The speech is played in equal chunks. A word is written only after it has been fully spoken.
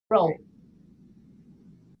Roll.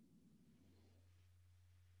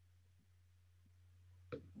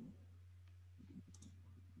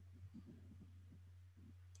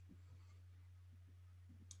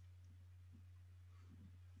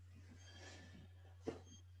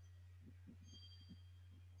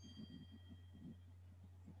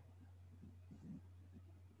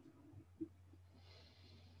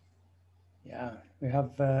 Yeah, we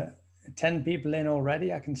have 10 people in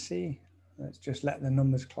already, I can see. Let's just let the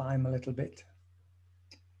numbers climb a little bit.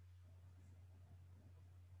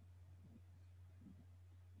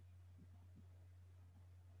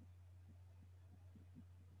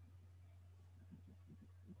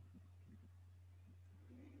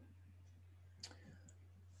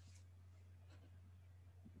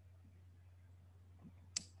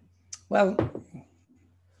 Well, good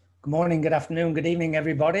morning, good afternoon, good evening,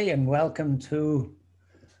 everybody, and welcome to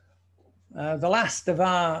the last of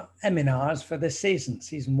our EMinars for this season,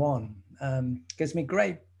 season 1. Gives me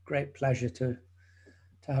great pleasure to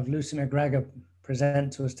have Lucy MacGregor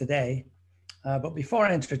present to us today. But before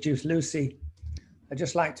I introduce Lucy, I'd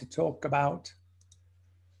just like to talk about,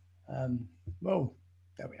 whoa,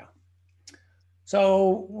 there we are.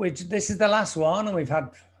 So this is the last one, and we've had,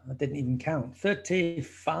 I didn't even count,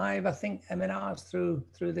 35, I think, EMinars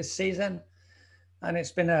through this season. And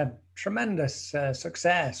it's been a tremendous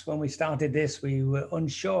success. When we started this, we were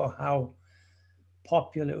unsure how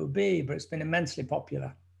popular it would be, but it's been immensely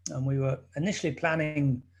popular. And we were initially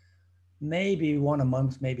planning maybe one a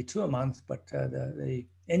month, maybe 2 a month, but the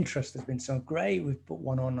interest has been so great, we've put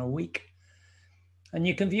one on a week. And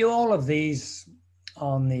you can view all of these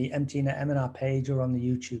on the MTNet EMinar page or on the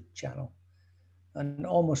YouTube channel. And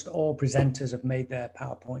almost all presenters have made their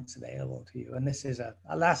PowerPoints available to you. And this is a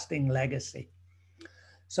lasting legacy.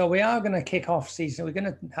 So we are going to kick off season. We're going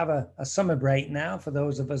to have a summer break now for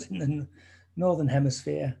those of us in the Northern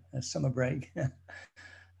Hemisphere, a summer break.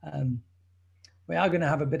 We are going to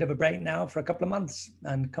have a bit of a break now for a couple of months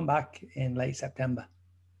and come back in late September.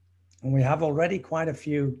 And we have already quite a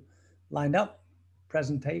few lined up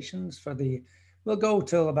presentations for we'll go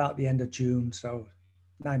till about the end of June, so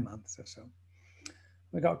 9 months or so.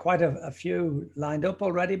 We've got quite a few lined up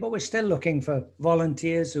already, but we're still looking for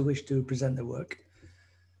volunteers who wish to present their work.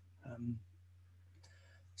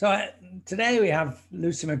 Today we have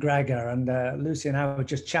Lucy MacGregor, and Lucy and I were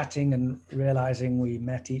just chatting and realizing we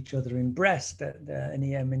met each other in Brest at an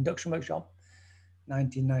EM induction workshop,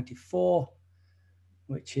 1994,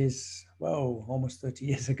 which is, whoa, almost 30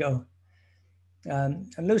 years ago.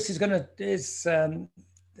 And Lucy's I'm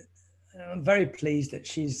very pleased that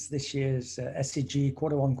she's this year's SCG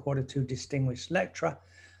Q1, Q2 Distinguished Lecturer,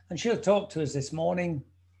 and she'll talk to us this morning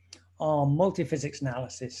on multiphysics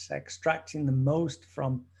analysis, extracting the most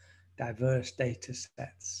from diverse data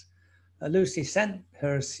sets. Lucy sent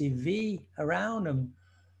her CV around, and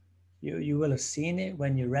you will have seen it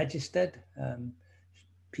when you registered.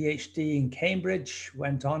 PhD in Cambridge,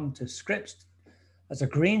 went on to Scripps as a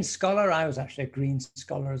Green Scholar. I was actually a Green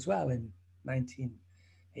Scholar as well in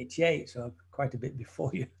 1988, so quite a bit before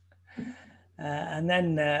you. And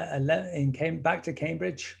then came back to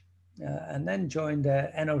Cambridge, and then joined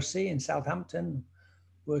NOC in Southampton,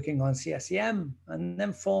 working on CSEM, and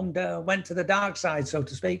then went to the dark side, so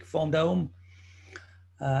to speak, formed OHM,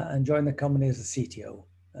 and joined the company as a CTO,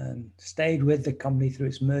 and stayed with the company through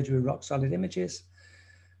its merger with Rock Solid Images,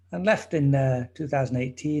 and left in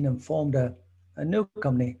 2018 and formed a new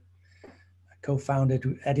company,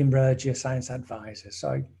 co-founded Edinburgh Geoscience Advisors.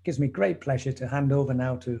 So it gives me great pleasure to hand over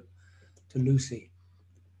now to Lucy.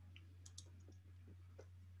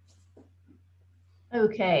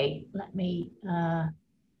 Okay, let me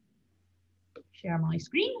share my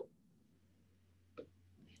screen.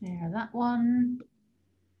 Share that one.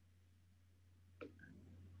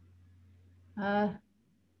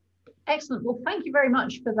 Excellent. Well, thank you very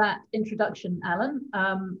much for that introduction, Alan.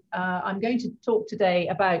 I'm going to talk today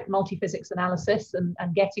about multiphysics analysis and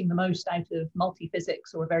getting the most out of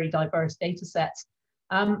multiphysics or very diverse data sets.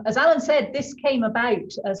 As Alan said, this came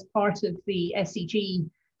about as part of the SCG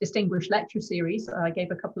Distinguished Lecture Series. I gave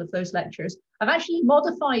a couple of those lectures. I've actually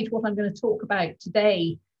modified what I'm going to talk about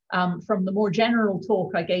today from the more general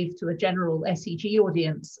talk I gave to a general SCG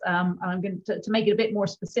audience. I'm going to make it a bit more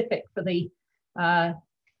specific for the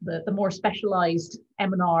more specialized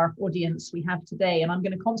EMinar audience we have today. And I'm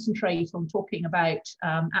going to concentrate on talking about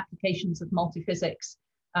applications of multiphysics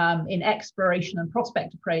in exploration and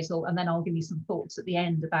prospect appraisal. And then I'll give you some thoughts at the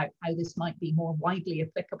end about how this might be more widely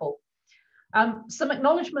applicable. Some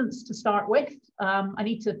acknowledgements to start with. I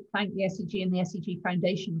need to thank the SCG and the SCG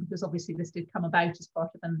Foundation, because obviously this did come about as part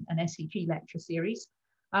of an SCG lecture series.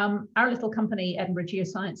 Our little company, Edinburgh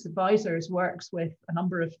Geoscience Advisors, works with a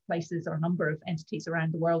number of places or a number of entities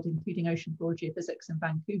around the world, including ocean floor geophysics in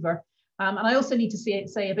Vancouver. And I also need to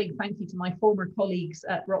say a big thank you to my former colleagues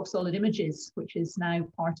at Rock Solid Images, which is now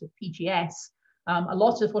part of PGS. A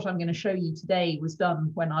lot of what I'm going to show you today was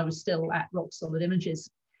done when I was still at Rock Solid Images.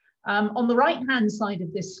 On the right-hand side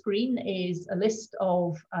of this screen is a list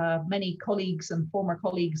of many colleagues and former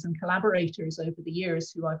colleagues and collaborators over the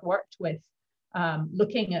years who I've worked with,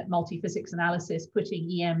 looking at multi-physics analysis,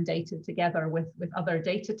 putting EM data together with other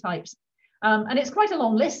data types. And it's quite a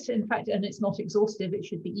long list, in fact, and it's not exhaustive, it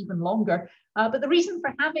should be even longer. But the reason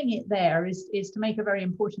for having it there is to make a very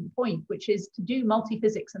important point, which is to do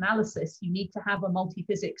multi-physics analysis, you need to have a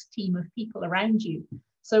multi-physics team of people around you.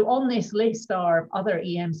 So on this list are other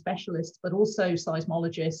EM specialists, but also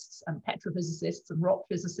seismologists and petrophysicists and rock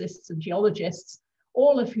physicists and geologists,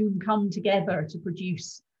 all of whom come together to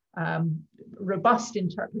produce robust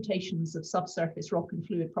interpretations of subsurface rock and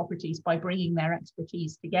fluid properties by bringing their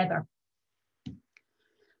expertise together.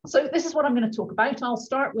 So this is what I'm going to talk about. I'll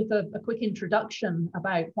start with a quick introduction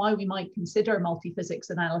about why we might consider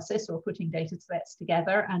multi-physics analysis or putting data sets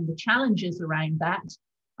together and the challenges around that.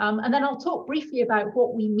 And then I'll talk briefly about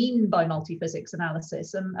what we mean by multi-physics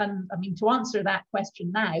analysis. And I mean, to answer that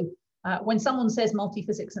question now, when someone says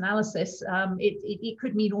multi-physics analysis, it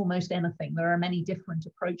could mean almost anything. There are many different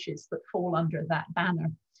approaches that fall under that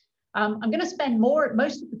banner. I'm going to spend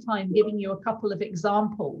most of the time giving you a couple of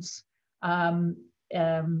examples,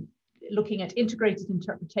 looking at integrated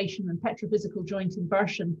interpretation and petrophysical joint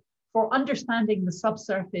inversion for understanding the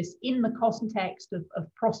subsurface in the context of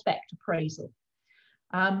prospect appraisal.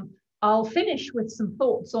 I'll finish with some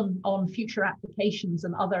thoughts on future applications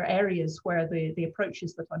and other areas where the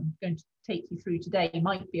approaches that I'm going to take you through today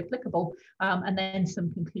might be applicable, and then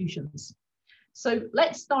some conclusions. So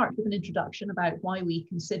let's start with an introduction about why we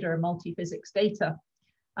consider multi-physics data.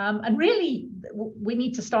 And really, we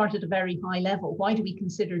need to start at a very high level. Why do we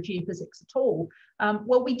consider geophysics at all?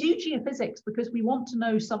 Well, we do geophysics because we want to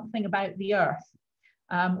know something about the Earth.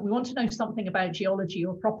 We want to know something about geology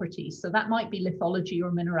or properties. So that might be lithology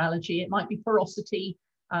or mineralogy. It might be porosity,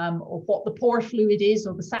 or what the pore fluid is,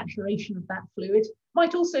 or the saturation of that fluid. It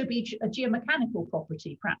might also be a geomechanical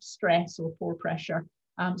property, perhaps stress or pore pressure.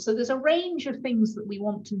 So there's a range of things that we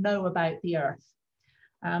want to know about the Earth.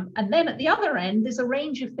 And then at the other end, there's a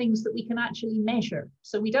range of things that we can actually measure.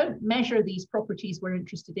 So we don't measure these properties we're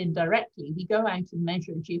interested in directly. We go out and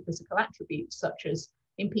measure geophysical attributes such as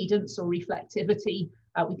impedance or reflectivity.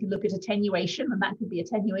 We can look at attenuation, and that could be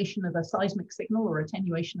attenuation of a seismic signal or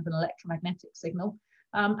attenuation of an electromagnetic signal.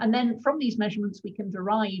 And then from these measurements, we can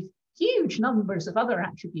derive huge numbers of other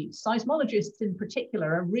attributes. Seismologists in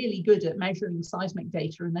particular are really good at measuring seismic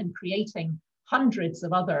data and then creating hundreds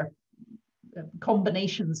of other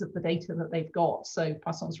combinations of the data that they've got. So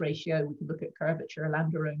Poisson's ratio, we can look at curvature,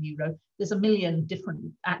 Landau neuro. There's a million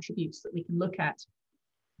different attributes that we can look at.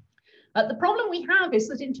 The problem we have is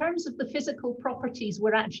that in terms of the physical properties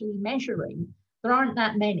we're actually measuring, there aren't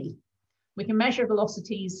that many. We can measure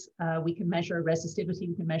velocities, we can measure resistivity,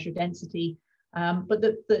 we can measure density, but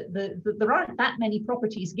there aren't that many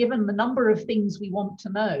properties given the number of things we want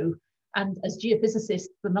to know. And as geophysicists,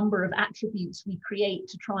 the number of attributes we create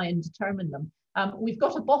to try and determine them. We've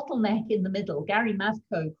got a bottleneck in the middle. Gary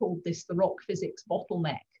Mavko called this the rock physics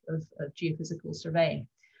bottleneck of geophysical surveying.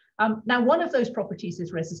 Now, one of those properties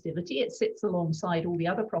is resistivity. It sits alongside all the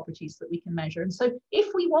other properties that we can measure. And so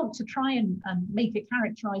if we want to try and make a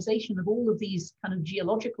characterization of all of these kind of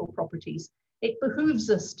geological properties, it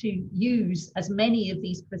behooves us to use as many of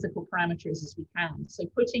these physical parameters as we can. So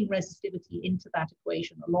putting resistivity into that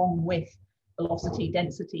equation along with velocity,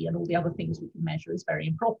 density, and all the other things we can measure is very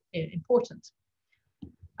important.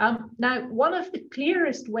 Now, one of the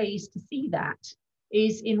clearest ways to see that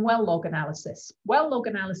is in well log analysis. Well log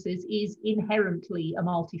analysis is inherently a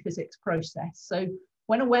multi-physics process. So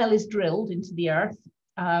when a well is drilled into the earth,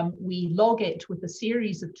 we log it with a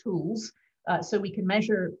series of tools. So we can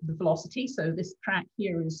measure the velocity. So this track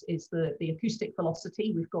here is the acoustic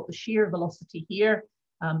velocity. We've got the shear velocity here.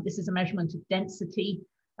 This is a measurement of density.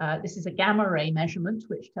 This is a gamma ray measurement,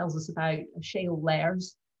 which tells us about shale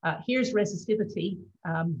layers. Here's resistivity,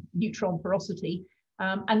 neutron porosity.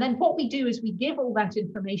 And then what we do is we give all that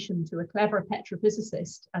information to a clever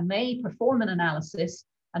petrophysicist, and they perform an analysis,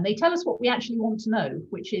 and they tell us what we actually want to know,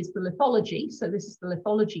 which is the lithology. So this is the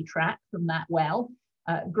lithology track from that well.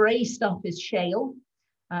 Gray stuff is shale.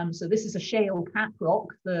 So this is a shale cap rock.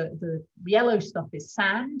 The yellow stuff is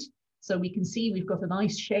sand. So we can see we've got a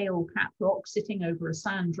nice shale cap rock sitting over a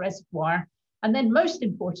sand reservoir. And then most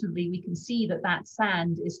importantly, we can see that that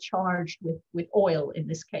sand is charged with oil in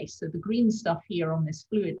this case. So the green stuff here on this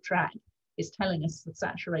fluid track is telling us the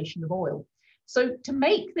saturation of oil. So to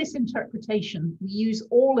make this interpretation, we use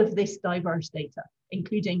all of this diverse data,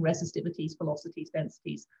 including resistivities, velocities,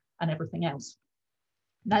 densities, and everything else.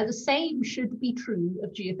 Now, the same should be true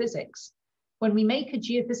of geophysics. When we make a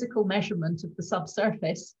geophysical measurement of the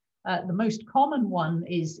subsurface, the most common one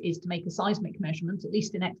is to make a seismic measurement, at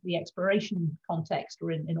least in the exploration context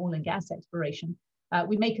or in oil and gas exploration.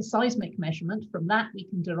 We make a seismic measurement. From that, we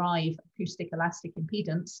can derive acoustic elastic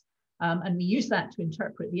impedance, and we use that to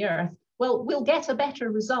interpret the Earth. Well, we'll get a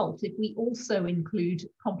better result if we also include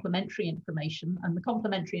complementary information. And the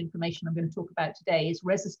complementary information I'm going to talk about today is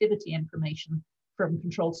resistivity information from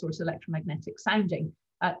controlled source electromagnetic sounding.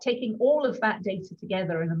 Taking all of that data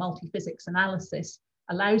together in a multi-physics analysis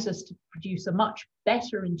allows us to produce a much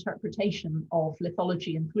better interpretation of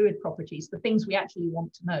lithology and fluid properties, the things we actually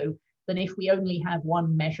want to know, than if we only have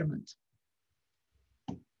one measurement.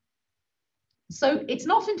 So it's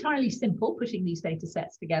not entirely simple putting these data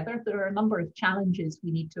sets together. There are a number of challenges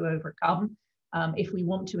we need to overcome if we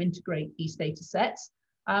want to integrate these data sets.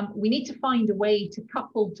 We need to find a way to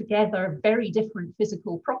couple together very different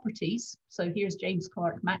physical properties. So here's James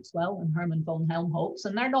Clerk Maxwell and Hermann von Helmholtz,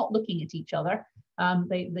 and they're not looking at each other.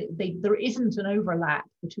 There isn't an overlap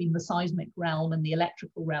between the seismic realm and the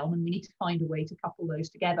electrical realm, and we need to find a way to couple those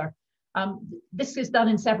together. This is done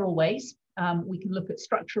in several ways. We can look at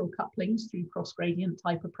structural couplings through cross-gradient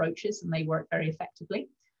type approaches, and they work very effectively.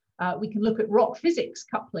 We can look at rock physics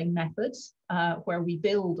coupling methods, where we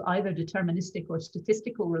build either deterministic or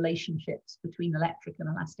statistical relationships between electric and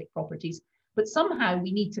elastic properties. But somehow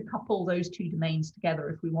we need to couple those two domains together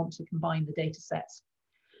if we want to combine the data sets.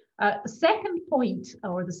 The second point,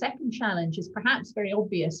 or the second challenge, is perhaps very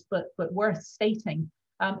obvious, but worth stating.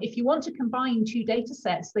 If you want to combine two data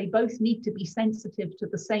sets, they both need to be sensitive to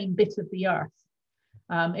the same bit of the Earth.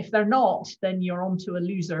 If they're not, then you're onto a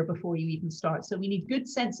loser before you even start. So we need good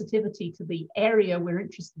sensitivity to the area we're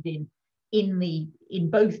interested in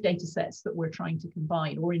both data sets that we're trying to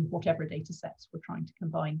combine, or in whatever data sets we're trying to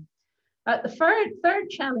combine. The third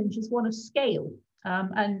challenge is one of scale.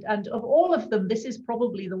 And of all of them, this is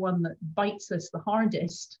probably the one that bites us the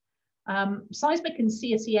hardest. Seismic and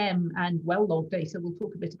CSEM and well log data, we'll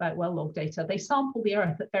talk a bit about well log data, they sample the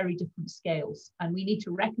Earth at very different scales, and we need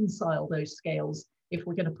to reconcile those scales if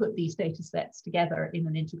we're going to put these data sets together in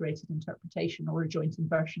an integrated interpretation or a joint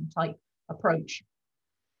inversion type approach.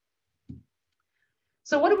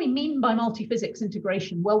 So what do we mean by multi-physics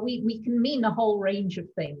integration? Well, we can mean a whole range of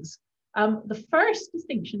things. The first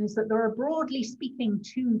distinction is that there are, broadly speaking,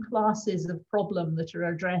 two classes of problem that are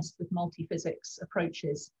addressed with multi-physics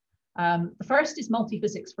approaches. The first is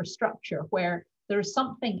multi-physics for structure, where there is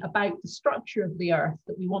something about the structure of the Earth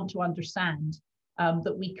that we want to understand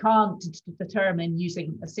that we can't determine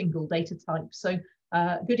using a single data type. So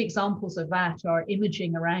good examples of that are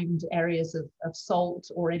imaging around areas of salt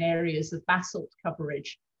or in areas of basalt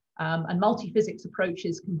coverage. And multi-physics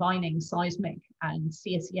approaches combining seismic and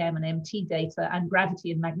CSEM and MT data and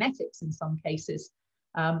gravity and magnetics in some cases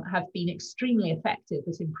have been extremely effective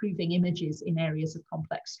at improving images in areas of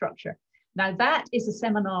complex structure. Now that is a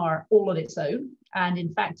seminar all on its own. And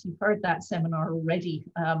in fact, you've heard that seminar already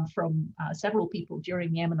from several people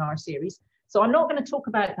during the EMinar series. So I'm not going to talk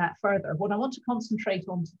about that further. What I want to concentrate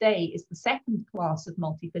on today is the second class of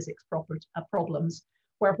multi-physics problems,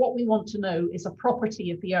 where what we want to know is a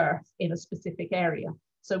property of the Earth in a specific area.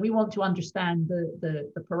 So we want to understand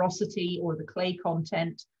the porosity or the clay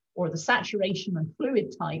content or the saturation and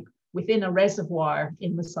fluid type within a reservoir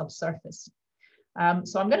in the subsurface.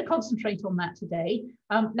 So I'm going to concentrate on that today.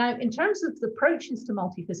 Now, in terms of the approaches to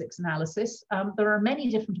multi-physics analysis, there are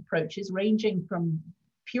many different approaches ranging from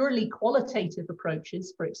purely qualitative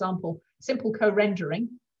approaches, for example, simple co-rendering,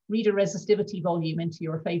 read a resistivity volume into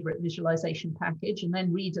your favorite visualization package, and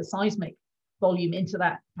then read a seismic volume into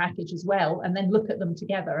that package as well, and then look at them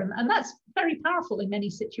together. And that's very powerful in many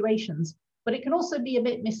situations, but it can also be a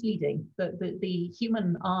bit misleading. The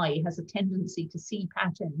human eye has a tendency to see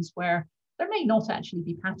patterns where there may not actually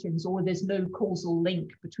be patterns, or there's no causal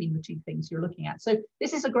link between the two things you're looking at. So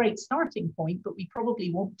this is a great starting point, but we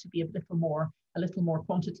probably want to be a little more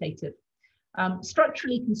quantitative.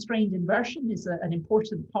 Structurally constrained inversion is an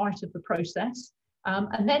important part of the process.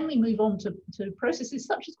 And then we move on to processes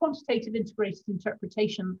such as quantitative integrated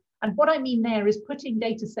interpretation. And what I mean there is putting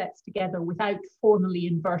data sets together without formally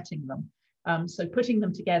inverting them. So putting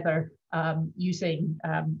them together using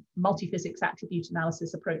multi-physics attribute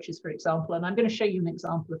analysis approaches, for example, and I'm going to show you an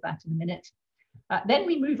example of that in a minute. Then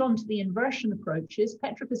we move on to the inversion approaches,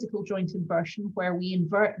 petrophysical joint inversion, where we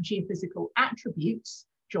invert geophysical attributes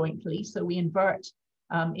jointly. So we invert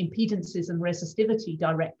impedances and resistivity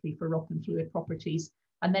directly for rock and fluid properties.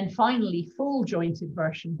 And then finally, full joint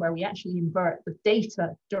inversion, where we actually invert the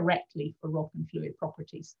data directly for rock and fluid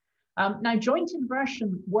properties. Now, joint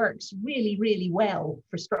inversion works really, really well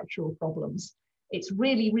for structural problems. It's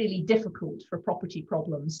really, really difficult for property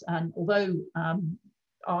problems. And although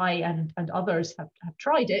I and others have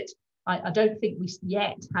tried it, I don't think we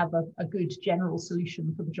yet have a good general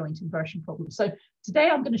solution for the joint inversion problem. So today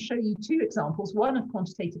I'm going to show you two examples, one of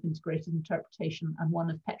quantitative integrated interpretation and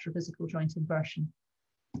one of petrophysical joint inversion.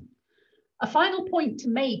 A final point to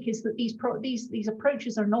make is that these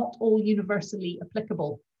approaches are not all universally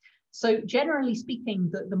applicable. So generally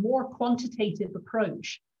speaking, the more quantitative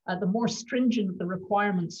approach, the more stringent the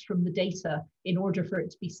requirements from the data in order for it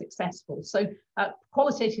to be successful. So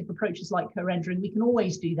qualitative approaches like co-rendering, we can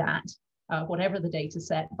always do that, whatever the data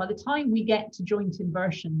set. By the time we get to joint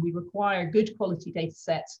inversion, we require good quality data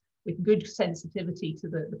sets with good sensitivity to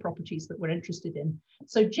the properties that we're interested in.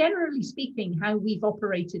 So generally speaking, how we've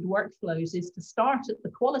operated workflows is to start at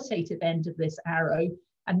the qualitative end of this arrow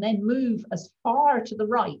and then move as far to the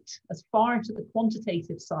right, as far to the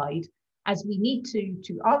quantitative side as we need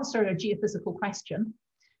to answer a geophysical question,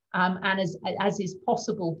 and as is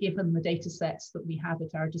possible given the data sets that we have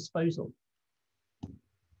at our disposal.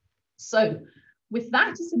 So with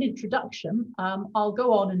that as an introduction, I'll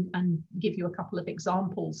go on and give you a couple of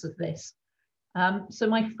examples of this. So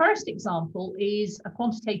my first example is a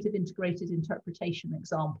quantitative integrated interpretation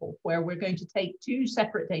example, where we're going to take two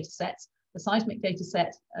separate data sets, a seismic data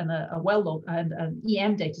set and a well log and an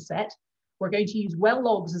EM data set. We're going to use well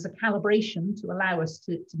logs as a calibration to allow us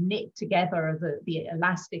to knit together the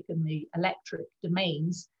elastic and the electric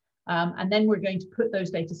domains. And then we're going to put those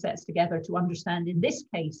data sets together to understand, in this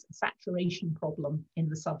case, a saturation problem in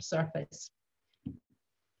the subsurface.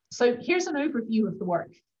 So here's an overview of the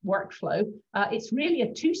workflow. It's really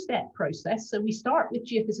a two-step process. So we start with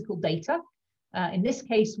geophysical data. In this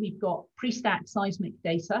case, we've got pre-stacked seismic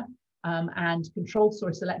data and controlled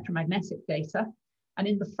source electromagnetic data. And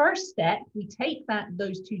in the first step, we take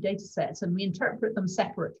those two data sets and we interpret them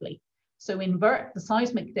separately. So invert the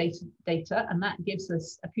seismic data, and that gives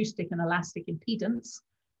us acoustic and elastic impedance.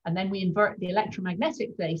 And then we invert the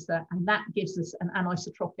electromagnetic data, and that gives us an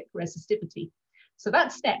anisotropic resistivity. So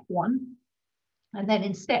that's step one. And then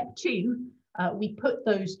in step two, we put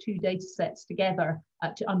those two data sets together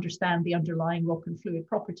to understand the underlying rock and fluid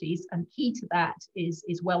properties. And key to that is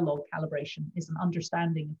well log calibration, is an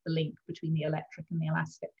understanding of the link between the electric and the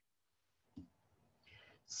elastic.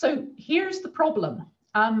 So here's the problem.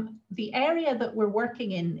 The area that we're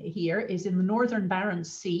working in here is in the northern Barents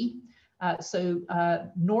Sea.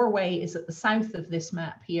 Norway is at the south of this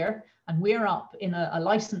map here, and we're up in a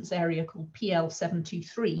license area called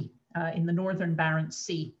PL723 in the northern Barents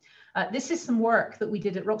Sea. This is some work that we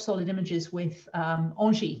did at Rock Solid Images with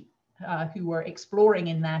Angie, who were exploring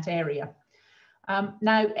in that area.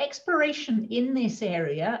 Now, exploration in this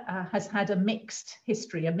area has had a mixed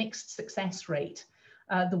history, a mixed success rate.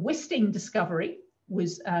 The Wisting discovery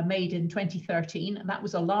was made in 2013, and that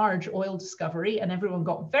was a large oil discovery, and everyone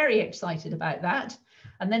got very excited about that.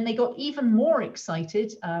 And then they got even more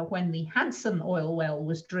excited when the Hansen oil well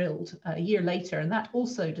was drilled a year later, and that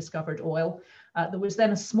also discovered oil. There was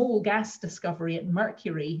then a small gas discovery at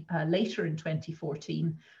Mercury later in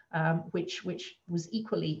 2014, which was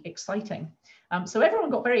equally exciting. So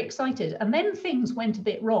everyone got very excited, and then things went a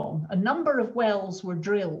bit wrong. A number of wells were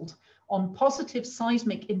drilled on positive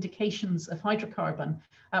seismic indications of hydrocarbon,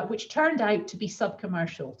 which turned out to be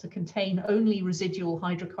subcommercial, to contain only residual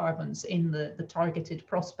hydrocarbons in the targeted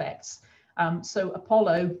prospects. So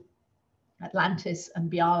Apollo, Atlantis,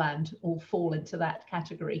 and Bjaaland all fall into that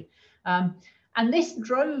category. And this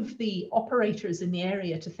drove the operators in the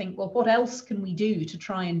area to think, well, what else can we do to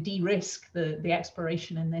try and de-risk the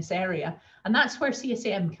exploration in this area? And that's where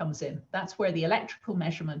CSEM comes in. That's where the electrical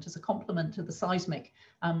measurement as a complement to the seismic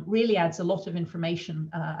really adds a lot of information,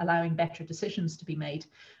 allowing better decisions to be made.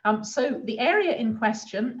 So the area in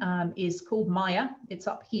question is called Maya. It's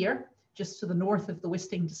up here, just to the north of the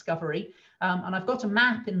Wisting discovery. And I've got a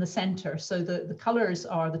map in the center. So the colors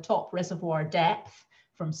are the top reservoir depth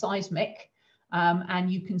from seismic. And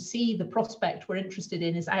you can see the prospect we're interested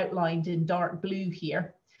in is outlined in dark blue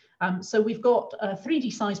here. So we've got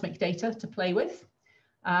 3D seismic data to play with.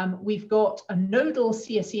 We've got a nodal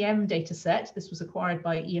CSEM data set. This was acquired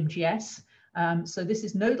by EMGS. So this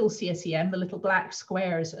is nodal CSEM. The little black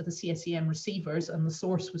squares are the CSEM receivers, and the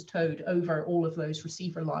source was towed over all of those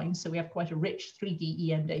receiver lines. So we have quite a rich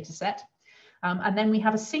 3D EM data set. And then we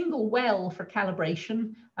have a single well for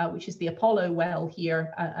calibration, which is the Apollo well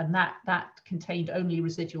here, and that contained only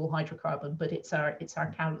residual hydrocarbon, but it's our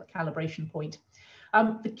calibration point.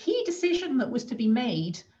 The key decision that was to be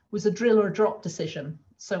made was a drill or drop decision.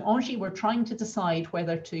 So ENGIE were trying to decide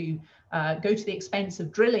whether to go to the expense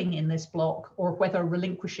of drilling in this block or whether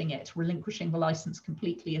relinquishing the license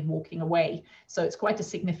completely and walking away. So it's quite a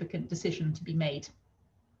significant decision to be made.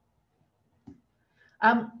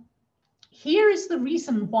 Here is the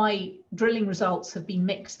reason why drilling results have been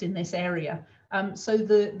mixed in this area. So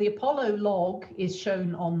the Apollo log is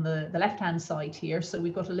shown on the left-hand side here. So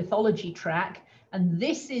we've got a lithology track, and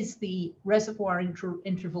this is the reservoir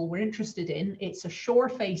interval we're interested in. It's a shore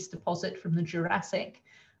face deposit from the Jurassic,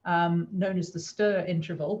 known as the Stur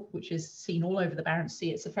interval, which is seen all over the Barents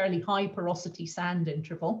Sea. It's a fairly high porosity sand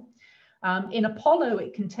interval. In Apollo,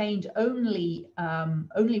 it contained only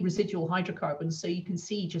residual hydrocarbons. So you can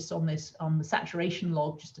see just on the saturation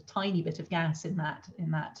log, just a tiny bit of gas in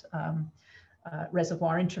that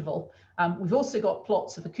reservoir interval. We've also got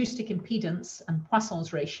plots of acoustic impedance and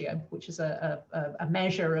Poisson's ratio, which is a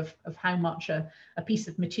measure of how much a piece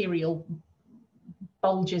of material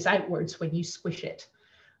bulges outwards when you squish it.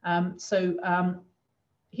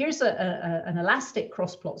 Here's an elastic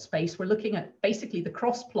cross-plot space. We're looking at basically the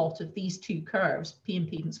cross-plot of these two curves, P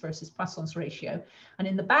impedance versus Poisson's ratio. And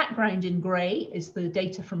in the background in gray is the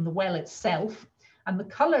data from the well itself. And the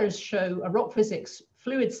colors show a rock physics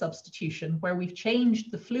fluid substitution where we've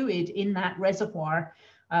changed the fluid in that reservoir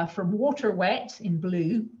from water wet in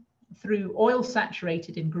blue through oil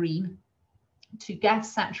saturated in green to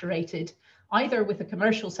gas saturated, either with a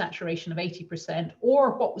commercial saturation of 80%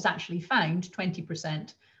 or what was actually found,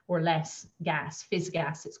 20% or less gas, fizz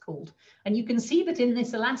gas it's called. And you can see that in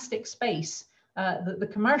this elastic space, the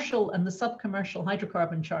commercial and the sub-commercial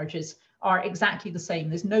hydrocarbon charges are exactly the same.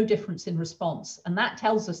 There's no difference in response. And that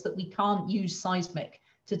tells us that we can't use seismic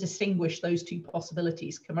to distinguish those two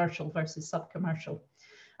possibilities, commercial versus sub-commercial.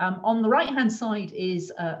 On the right-hand side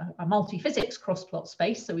is a multi-physics cross-plot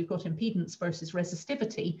space. So we've got impedance versus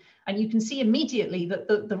resistivity. And you can see immediately that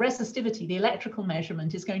the resistivity, the electrical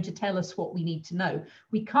measurement, is going to tell us what we need to know.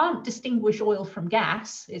 We can't distinguish oil from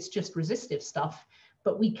gas. It's just resistive stuff.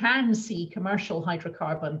 But we can see commercial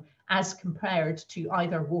hydrocarbon as compared to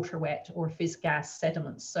either water wet or fizz gas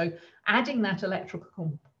sediments. So adding that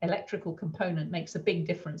electrical component makes a big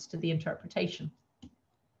difference to the interpretation.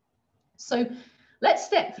 So let's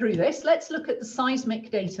step through this. Let's look at the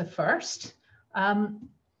seismic data first.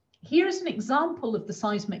 Here's an example of the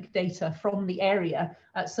seismic data from the area.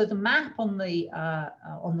 So the map on the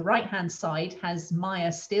right-hand side has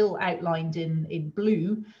Maya still outlined in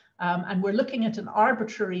blue. And we're looking at an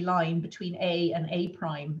arbitrary line between A and A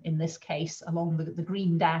prime in this case, along the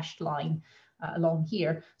green dashed line along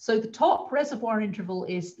here. So the top reservoir interval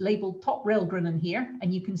is labeled top Railgrunnen here,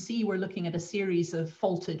 and you can see we're looking at a series of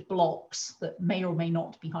faulted blocks that may or may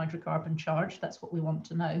not be hydrocarbon charged. That's what we want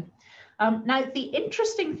to know. Now, the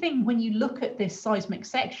interesting thing when you look at this seismic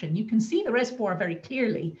section, you can see the reservoir very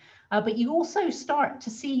clearly, but you also start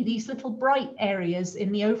to see these little bright areas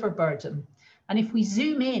in the overburden. And if we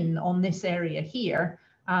zoom in on this area here,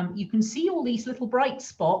 you can see all these little bright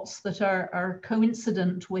spots that are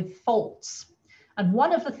coincident with faults. And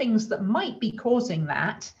one of the things that might be causing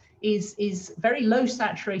that is very low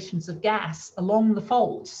saturations of gas along the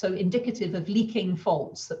fault, so indicative of leaking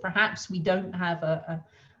faults, that perhaps we don't have a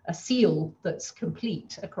seal that's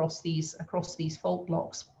complete across these fault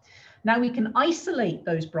blocks. Now we can isolate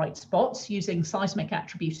those bright spots using seismic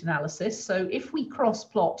attribute analysis. So if we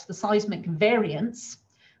cross-plot the seismic variance,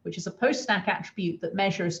 which is a post-stack attribute that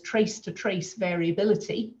measures trace-to-trace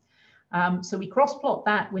variability, so we cross-plot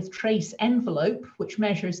that with trace envelope, which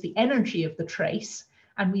measures the energy of the trace,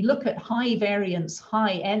 and we look at high variance,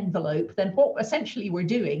 high envelope, then what essentially we're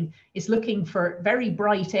doing is looking for very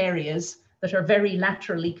bright areas that are very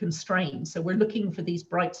laterally constrained. So we're looking for these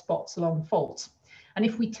bright spots along faults. And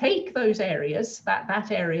if we take those areas,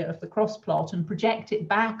 that area of the cross plot, and project it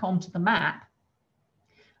back onto the map,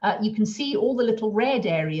 you can see all the little red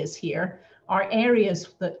areas here are areas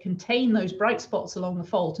that contain those bright spots along the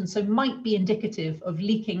fault, and so might be indicative of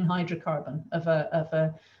leaking hydrocarbon, of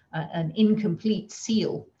an incomplete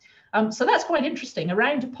seal. So that's quite interesting.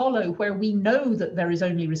 Around Apollo, where we know that there is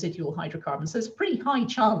only residual hydrocarbon, so there's a pretty high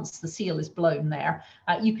chance the seal is blown there.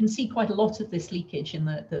 You can see quite a lot of this leakage in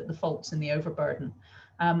the faults in the overburden.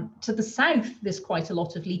 To the south, there's quite a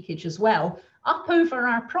lot of leakage as well. Up over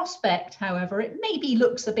our prospect, however, it maybe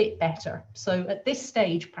looks a bit better. So at this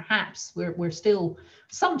stage, perhaps we're still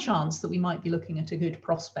some chance that we might be looking at a good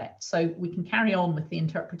prospect. So we can carry on with the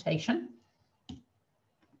interpretation.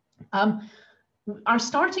 Our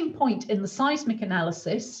starting point in the seismic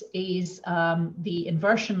analysis is the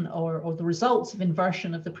inversion or the results of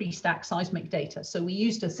inversion of the pre-stack seismic data. So we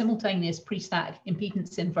used a simultaneous pre-stack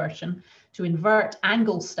impedance inversion to invert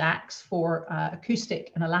angle stacks for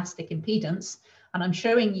acoustic and elastic impedance. And I'm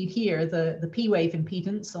showing you here the P-wave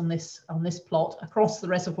impedance on this plot across the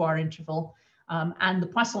reservoir interval and the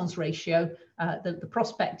Poisson's ratio. The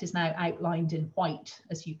prospect is now outlined in white,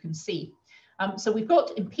 as you can see. So we've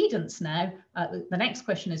got impedance now. The next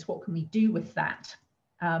question is, what can we do with that?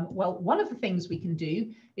 Well, one of the things we can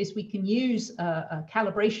do is we can use a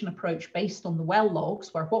calibration approach based on the well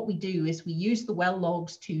logs, where what we do is we use the well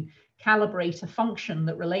logs to calibrate a function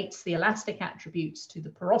that relates the elastic attributes to the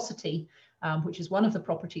porosity, which is one of the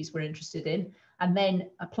properties we're interested in, and then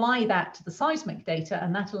apply that to the seismic data,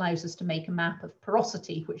 and that allows us to make a map of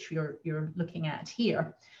porosity, which you're looking at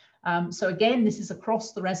here. So again, this is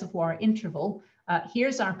across the reservoir interval.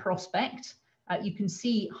 Here's our prospect. You can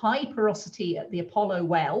see high porosity at the Apollo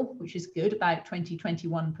well, which is good, about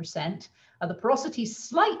 20–21%. The porosity is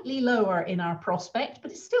slightly lower in our prospect,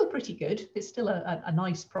 but it's still pretty good. It's still a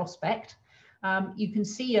nice prospect. You can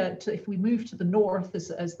see if we move to the north,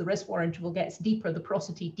 as the reservoir interval gets deeper, the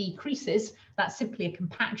porosity decreases. That's simply a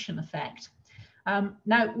compaction effect.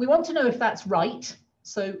 Now, we want to know if that's right,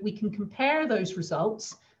 so we can compare those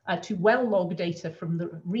results to well log data from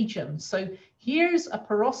the region. So here's a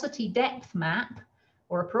porosity depth map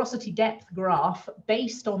or a porosity depth graph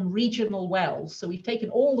based on regional wells. So we've taken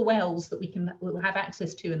all the wells that we'll have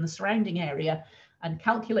access to in the surrounding area and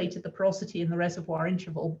calculated the porosity in the reservoir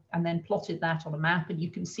interval and then plotted that on a map. And you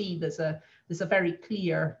can see there's a very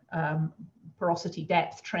clear porosity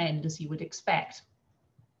depth trend, as you would expect.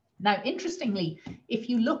 Now, interestingly, if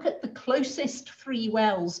you look at the closest 3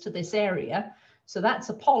 wells to this area, so that's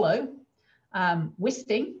Apollo,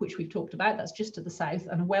 Wisting, which we've talked about, that's just to the south,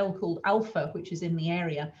 and a well called Alpha, which is in the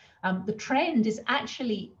area. The trend is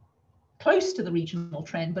actually close to the regional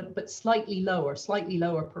trend, but slightly lower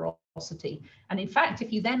porosity. And in fact,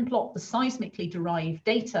 if you then plot the seismically derived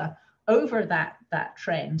data over that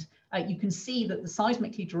trend, you can see that the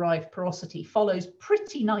seismically derived porosity follows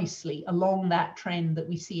pretty nicely along that trend that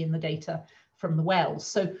we see in the data from the wells.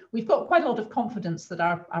 So we've got quite a lot of confidence that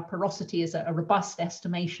our porosity is a robust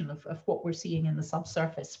estimation of what we're seeing in the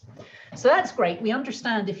subsurface. So that's great. We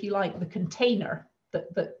understand, if you like, the container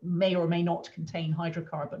that may or may not contain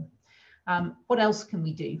hydrocarbon. What else can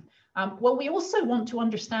we do? Well, we also want to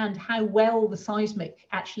understand how well the seismic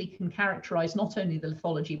actually can characterize not only the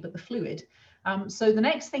lithology, but the fluid. So the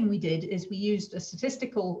next thing we did is we used a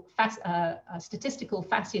statistical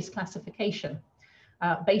facies classification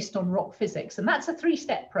based on rock physics. And that's a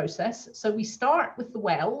 3-step process. So we start with the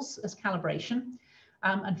wells as calibration.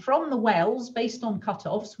 And from the wells, based on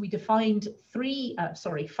cutoffs, we defined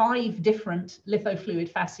 5 different lithofluid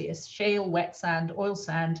facies: shale, wet sand, oil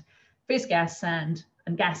sand, fizz gas sand,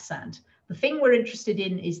 and gas sand. The thing we're interested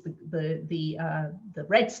in is the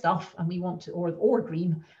red stuff, and we want to, or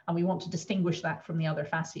green, and we want to distinguish that from the other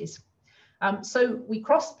facies. So we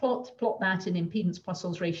plot that in impedance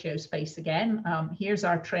Poisson's ratio space again. Here's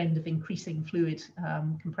our trend of increasing fluid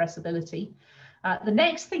compressibility. The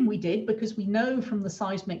next thing we did, because we know from the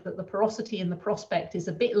seismic that the porosity in the prospect is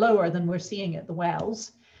a bit lower than we're seeing at the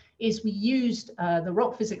wells, is we used the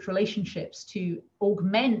rock physics relationships to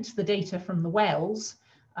augment the data from the wells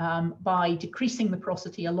by decreasing the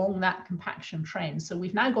porosity along that compaction trend. So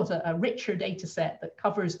we've now got a richer data set that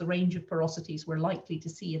covers the range of porosities we're likely to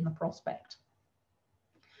see in the prospect.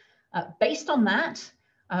 Based on that,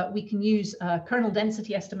 we can use kernel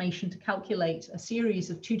density estimation to calculate a series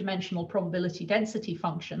of 2-dimensional probability density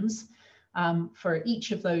functions for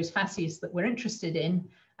each of those facies that we're interested in.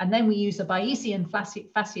 And then we use a Bayesian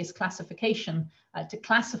facies classification to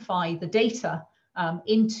classify the data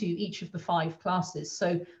into each of the 5 classes.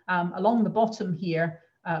 So along the bottom here,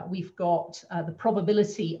 we've got the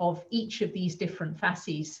probability of each of these different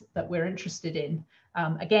facies that we're interested in,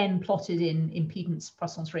 again, plotted in impedance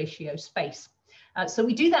Poisson's ratio space. So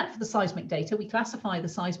we do that for the seismic data. We classify the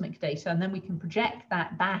seismic data, and then we can project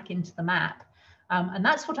that back into the map. And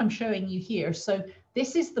that's what I'm showing you here. So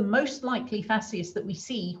this is the most likely facies that we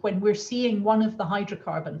see when we're seeing one of the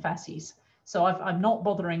hydrocarbon facies. So I'm not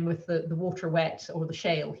bothering with the water wet or the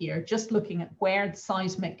shale here, just looking at where the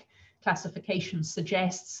seismic classification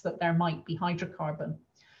suggests that there might be hydrocarbon.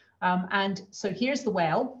 And so here's the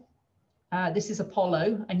well. This is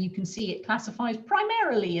Apollo, and you can see it classifies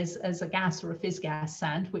primarily as a gas or a fizz gas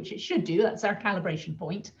sand, which it should do. That's our calibration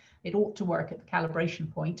point. It ought to work at the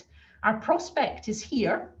calibration point. Our prospect is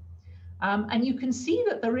here. And you can see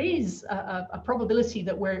that there is a probability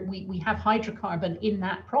that we have hydrocarbon in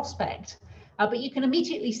that prospect. but you can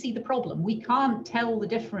immediately see the problem. We can't tell the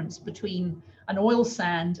difference between an oil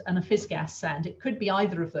sand and a fizz gas sand. It could be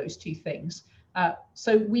either of those two things.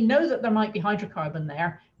 So we know that there might be hydrocarbon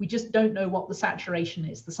there. We just don't know what the saturation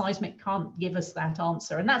is. The seismic can't give us that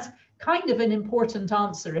answer. And that's kind of an important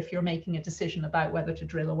answer if you're making a decision about whether to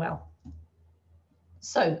drill a well.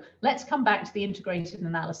 So let's come back to the integrated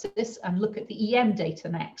analysis and look at the EM data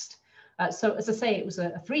next. So as I say, it was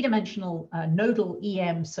a three-dimensional nodal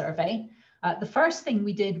EM survey. The first thing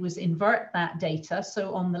we did was invert that data.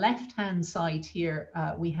 So on the left-hand side here,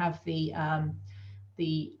 we have the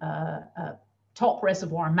top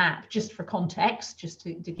reservoir map, just for context, just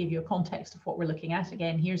to give you a context of what we're looking at.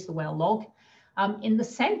 Again, here's the well log. In the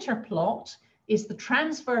center plot is the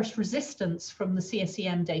transverse resistance from the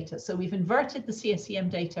CSEM data. So we've inverted the CSEM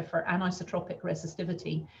data for anisotropic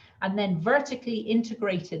resistivity and then vertically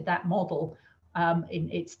integrated that model.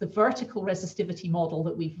 It's the vertical resistivity model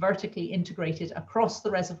that we've vertically integrated across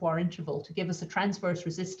the reservoir interval to give us a transverse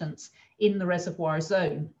resistance in the reservoir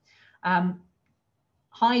zone.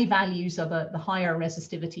 High values are the higher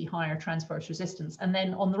resistivity, higher transverse resistance. And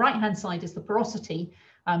then on the right-hand side is the porosity,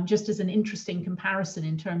 just as an interesting comparison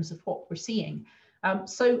in terms of what we're seeing.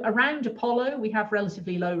 So around Apollo, we have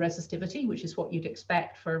relatively low resistivity, which is what you'd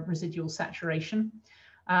expect for residual saturation.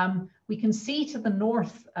 We can see to the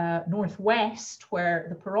northwest, where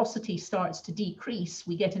the porosity starts to decrease,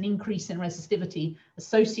 we get an increase in resistivity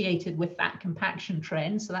associated with that compaction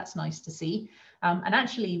trend. So that's nice to see. And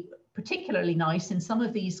actually, particularly nice in some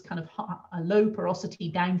of these kind of low porosity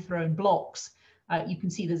downthrown blocks. You can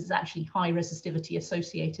see there's actually high resistivity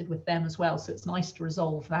associated with them as well. So it's nice to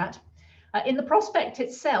resolve that. In the prospect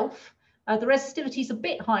itself, the resistivity is a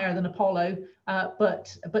bit higher than Apollo,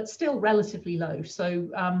 but still relatively low. So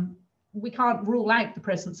we can't rule out the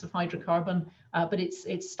presence of hydrocarbon, but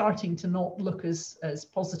it's starting to not look as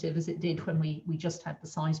positive as it did when we just had the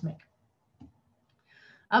seismic.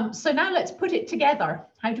 So now let's put it together.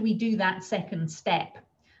 How do we do that second step?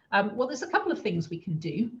 Well, there's a couple of things we can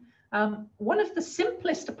do. One of the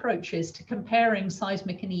simplest approaches to comparing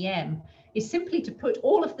seismic and EM is simply to put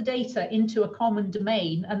all of the data into a common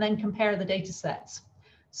domain and then compare the data sets.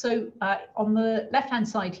 So on the left-hand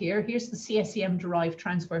side here, here's the CSEM-derived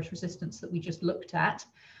transverse resistance that we just looked at.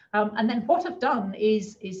 And then what I've done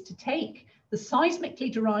is to take the seismically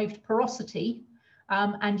derived porosity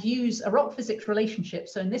and use a rock physics relationship.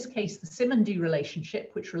 So in this case, the Simondou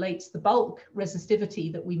relationship, which relates the bulk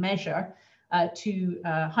resistivity that we measure to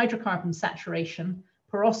hydrocarbon saturation,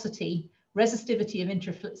 porosity, resistivity of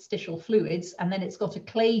interstitial fluids, and then it's got a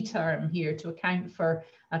clay term here to account for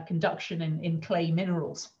conduction in clay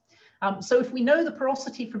minerals. So if we know the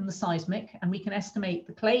porosity from the seismic and we can estimate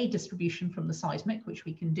the clay distribution from the seismic, which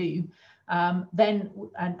we can do,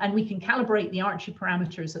 and we can calibrate the Archie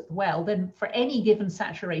parameters at the well, then for any given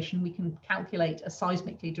saturation, we can calculate a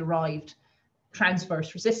seismically derived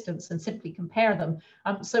transverse resistance and simply compare them.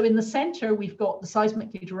 So in the center, we've got the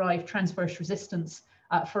seismically derived transverse resistance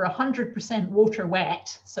for 100% water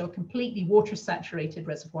wet, so a completely water saturated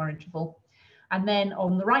reservoir interval. And then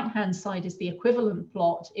on the right-hand side is the equivalent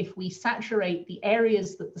plot if we saturate the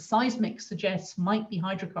areas that the seismic suggests might be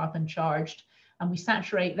hydrocarbon charged, and we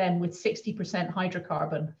saturate them with 60%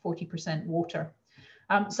 hydrocarbon, 40% water.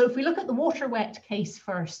 So if we look at the water wet case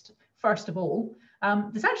first of all,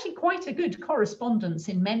 there's actually quite a good correspondence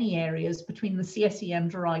in many areas between the CSEM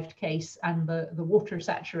derived case and the water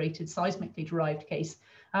saturated seismically derived case,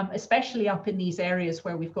 especially up in these areas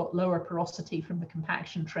where we've got lower porosity from the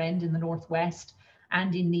compaction trend in the northwest,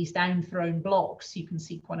 and in these downthrown blocks, you can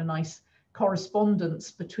see quite a nice correspondence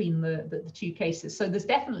between the two cases. So there's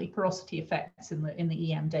definitely porosity effects in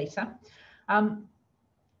the EM data.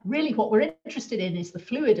 Really what we're interested in is the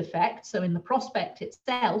fluid effect. So in the prospect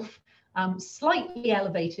itself, slightly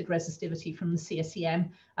elevated resistivity from the CSEM,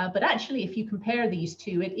 but actually if you compare these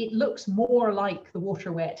two, it looks more like the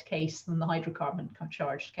water wet case than the hydrocarbon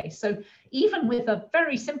charged case. So even with a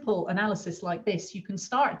very simple analysis like this, you can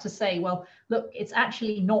start to say, well, look, it's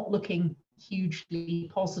actually not looking hugely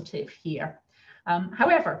positive here.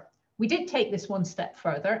 However, we did take this one step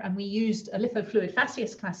further and we used a lithofluid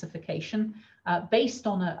facies classification based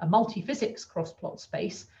on a multi-physics cross-plot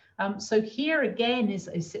space. So here again is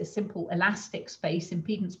a simple elastic space,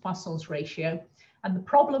 impedance Poisson's ratio. And the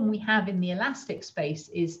problem we have in the elastic space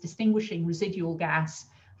is distinguishing residual gas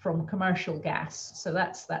from commercial gas. So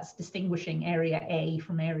that's distinguishing area A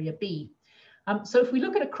from area B. So if we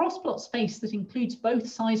look at a cross-plot space that includes both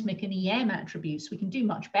seismic and EM attributes, we can do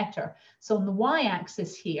much better. So on the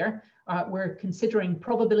y-axis here, we're considering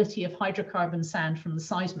probability of hydrocarbon sand from the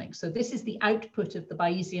seismic. So this is the output of the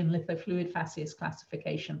Bayesian lithofluid facies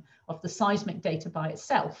classification of the seismic data by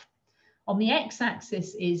itself. On the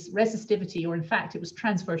x-axis is resistivity, or in fact, it was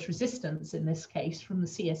transverse resistance in this case from the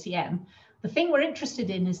CSEM. The thing we're interested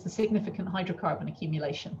in is the significant hydrocarbon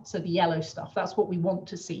accumulation. So the yellow stuff, that's what we want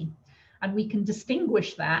to see. And we can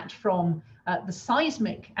distinguish that from the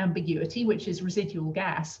seismic ambiguity, which is residual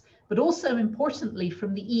gas, but also importantly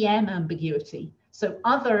from the EM ambiguity. So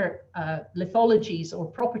other lithologies or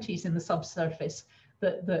properties in the subsurface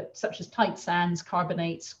such as tight sands,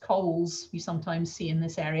 carbonates, coals, you sometimes see in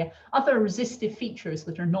this area, other resistive features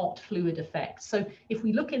that are not fluid effects. So if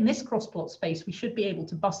we look in this crossplot space, we should be able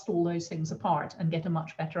to bust all those things apart and get a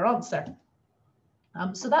much better answer.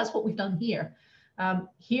 So that's what we've done here.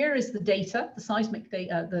 Here is the data, the seismic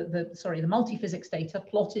data, the multiphysics data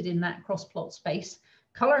plotted in that crossplot space,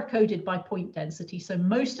 color coded by point density. So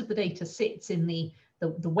most of the data sits in the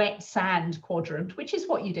wet sand quadrant, which is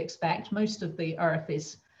what you'd expect. Most of the Earth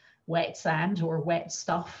is wet sand or wet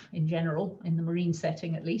stuff in general, in the marine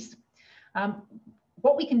setting at least.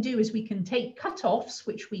 What we can do is we can take cutoffs,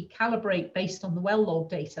 which we calibrate based on the well log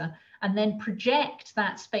data, and then project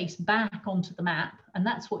that space back onto the map. And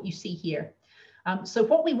that's what you see here. So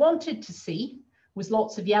what we wanted to see was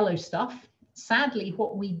lots of yellow stuff. Sadly,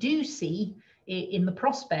 what we do see in the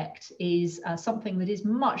prospect is something that is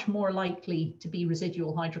much more likely to be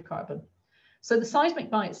residual hydrocarbon. So the seismic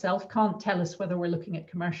by itself can't tell us whether we're looking at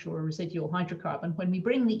commercial or residual hydrocarbon. When we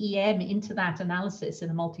bring the EM into that analysis in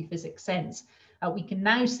a multiphysics sense, we can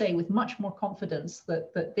now say with much more confidence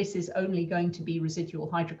that this is only going to be residual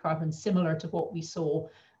hydrocarbon, similar to what we saw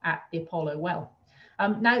at the Apollo well.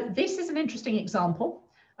 Now, this is an interesting example.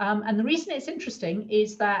 And the reason it's interesting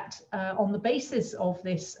is that on the basis of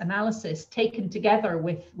this analysis taken together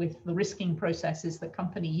with the risking processes that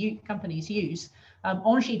companies use,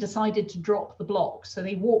 Engie decided to drop the block. So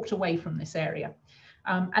they walked away from this area.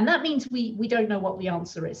 And that means we don't know what the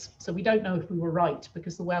answer is. So we don't know if we were right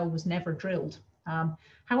because the well was never drilled.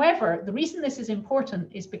 However, the reason this is important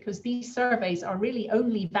is because these surveys are really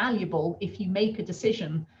only valuable if you make a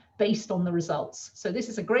decision based on the results. So this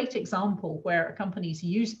is a great example where companies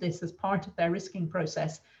used this as part of their risking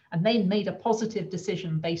process and they made a positive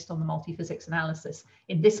decision based on the multiphysics analysis,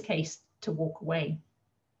 in this case, to walk away.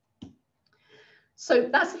 So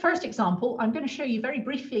that's the first example. I'm going to show you very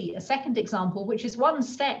briefly a second example, which is one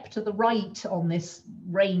step to the right on this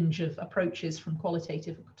range of approaches from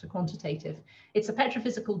qualitative to quantitative. It's a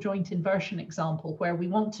petrophysical joint inversion example where we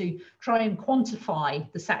want to try and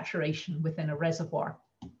quantify the saturation within a reservoir.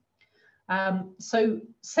 So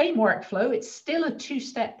same workflow, it's still a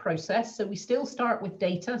two-step process. So we still start with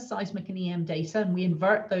data, seismic and EM data, and we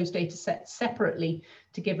invert those data sets separately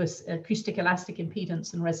to give us acoustic elastic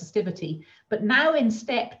impedance and resistivity. But now in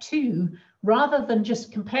step 2, rather than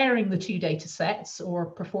just comparing the two data sets or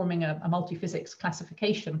performing a multiphysics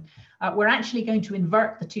classification, we're actually going to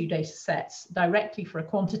invert the two data sets directly for a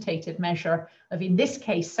quantitative measure of, in this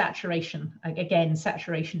case, saturation. Again,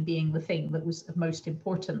 saturation being the thing that was of most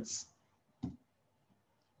importance.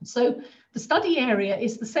 So the study area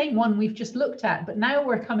is the same one we've just looked at, but now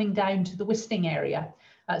we're coming down to the Wisting area.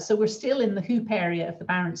 So we're still in the Hoop area of the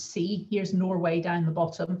Barents Sea. Here's Norway down the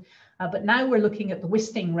bottom. But now we're looking at the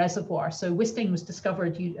Wisting reservoir. So Wisting was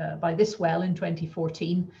discovered by this well in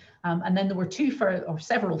 2014. And then there were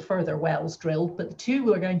several further wells drilled, but the two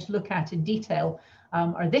we're going to look at in detail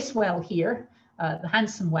are this well here, the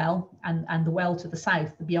Hansen well, and the well to the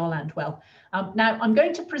south, the Bjaaland well. Now, I'm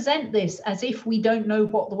going to present this as if we don't know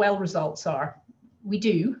what the well results are. We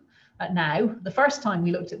do now. The first time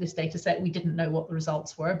we looked at this data set, we didn't know what the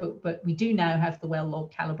results were, but we do now have the well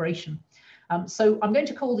log calibration. So I'm going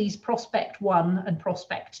to call these Prospect 1 and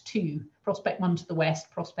Prospect 2, Prospect 1 to the west,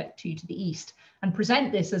 Prospect 2 to the east, and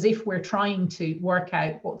present this as if we're trying to work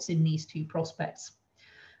out what's in these two prospects.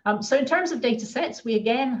 So in terms of data sets, we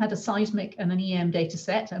again had a seismic and an EM data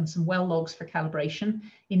set and some well logs for calibration.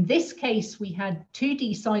 In this case, we had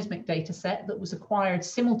 2D seismic data set that was acquired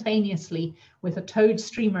simultaneously with a towed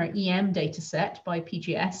streamer EM data set by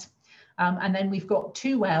PGS. And then we've got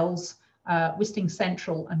two wells, Wisting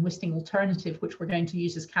Central and Wisting Alternative, which we're going to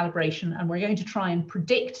use as calibration. And we're going to try and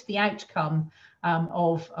predict the outcome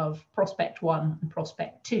of Prospect 1 and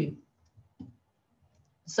Prospect 2.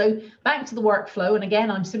 So back to the workflow, and again,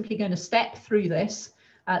 I'm simply going to step through this.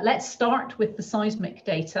 Let's start with the seismic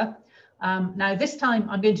data. Now, this time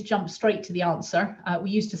I'm going to jump straight to the answer. We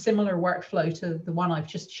used a similar workflow to the one I've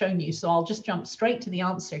just shown you, so I'll just jump straight to the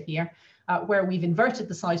answer here. where we've inverted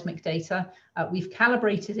the seismic data. We've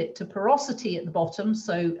calibrated it to porosity at the bottom.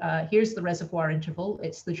 So here's the reservoir interval.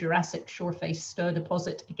 It's the Jurassic shoreface stir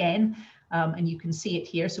deposit again, and you can see it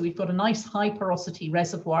here. So we've got a nice high porosity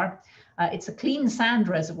reservoir. It's a clean sand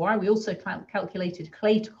reservoir. We also calculated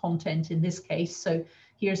clay content in this case. So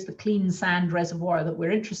here's the clean sand reservoir that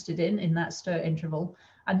we're interested in that stir interval.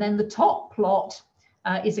 And then the top plot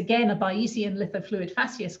is again a Bayesian lithofluid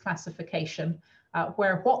facies classification,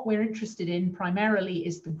 where what we're interested in primarily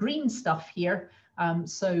is the green stuff here.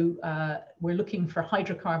 We're looking for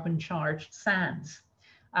hydrocarbon charged sands.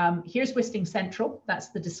 Here's Wisting Central. That's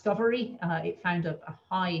the discovery. It found a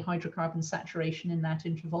high hydrocarbon saturation in that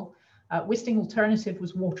interval. Wisting Alternative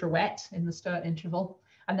was water wet in the stir interval.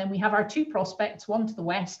 And then we have our two prospects, one to the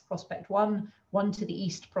west, prospect 1, one to the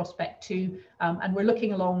east, prospect 2. And we're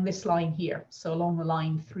looking along this line here. So along the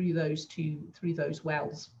line through those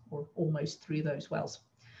wells, or almost through those wells.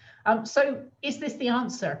 So is this the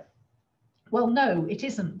answer? Well, no, it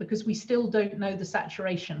isn't, because we still don't know the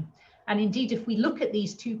saturation. And indeed, if we look at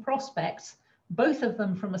these two prospects, both of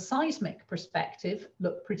them from a seismic perspective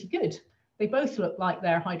look pretty good. They both look like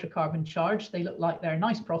they're hydrocarbon charged. They look like they're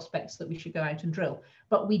nice prospects that we should go out and drill,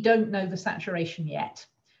 but we don't know the saturation yet.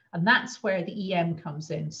 And that's where the EM comes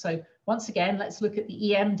in. So once again, let's look at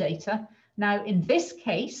the EM data. Now, in this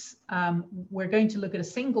case, we're going to look at a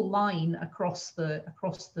single line across the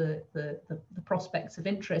prospects of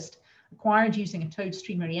interest acquired using a towed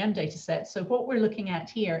streamer EM data set. So what we're looking at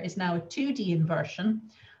here is now a 2D inversion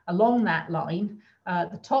along that line.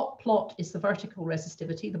 The top plot is the vertical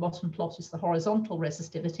resistivity, the bottom plot is the horizontal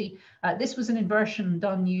resistivity. This was an inversion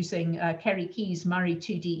done using Kerry Key's Murray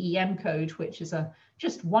 2D EM code, which is a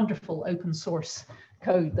just wonderful open source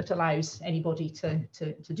code that allows anybody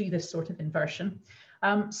to do this sort of inversion.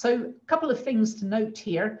 So a couple of things to note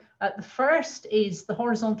here. The first is the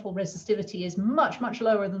horizontal resistivity is much, much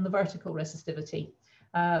lower than the vertical resistivity.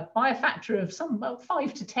 By a factor of about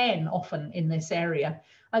 5 to 10 often in this area.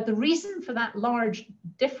 The reason for that large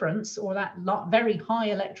difference, or that very high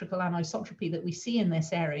electrical anisotropy that we see in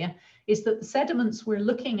this area, is that the sediments we're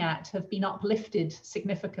looking at have been uplifted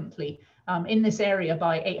significantly in this area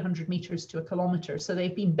by 800 meters to a kilometer. So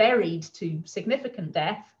they've been buried to significant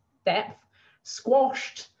depth,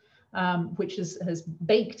 squashed, which has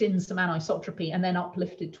baked in some anisotropy and then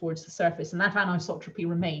uplifted towards the surface, and that anisotropy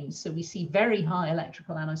remains. So we see very high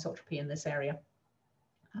electrical anisotropy in this area.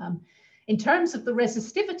 In terms of the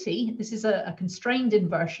resistivity, this is a constrained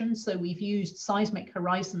inversion. So we've used seismic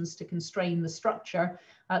horizons to constrain the structure.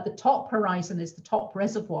 The top horizon is the top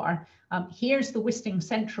reservoir. Here's the Wisting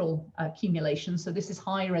Central accumulation. So this is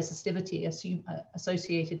high resistivity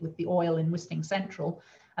associated with the oil in Wisting Central.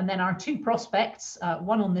 And then our two prospects,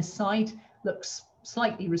 one on this side looks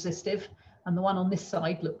slightly resistive, and the one on this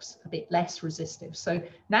side looks a bit less resistive. So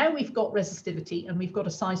now we've got resistivity and we've got a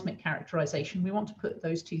seismic characterization. We want to put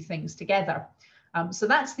those two things together. So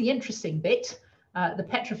that's the interesting bit, the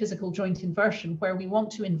petrophysical joint inversion, where we want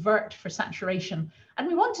to invert for saturation. And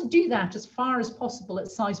we want to do that as far as possible at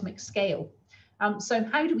seismic scale. So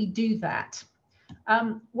how do we do that?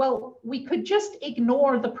 Well, we could just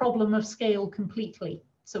ignore the problem of scale completely.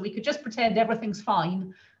 So we could just pretend everything's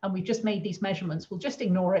fine and we've just made these measurements. We'll just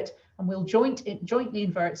ignore it and we'll jointly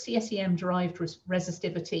invert CSEM derived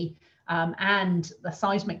resistivity and the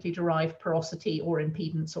seismically derived porosity or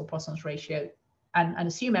impedance or Poisson's ratio and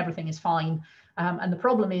assume everything is fine. And the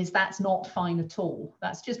problem is that's not fine at all.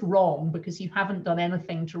 That's just wrong because you haven't done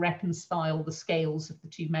anything to reconcile the scales of the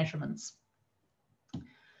two measurements.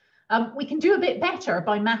 We can do a bit better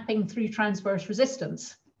by mapping through transverse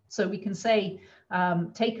resistance. So we can say,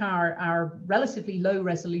 take our relatively low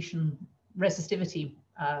resolution resistivity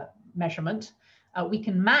measurement. We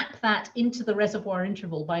can map that into the reservoir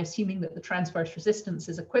interval by assuming that the transverse resistance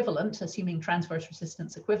is equivalent, assuming transverse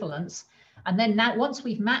resistance equivalence. And then now, once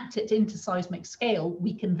we've mapped it into seismic scale,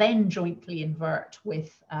 we can then jointly invert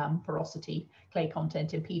with porosity, clay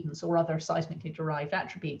content, impedance, or other seismically derived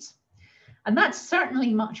attributes. And that's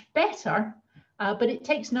certainly much better, but it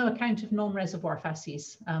takes no account of non-reservoir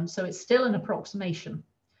facies. So it's still an approximation.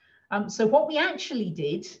 So what we actually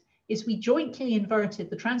did is we jointly inverted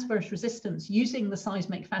the transverse resistance using the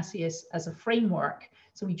seismic facies as a framework.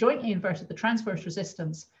 So we jointly inverted the transverse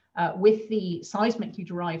resistance with the seismically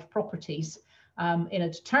derived properties in a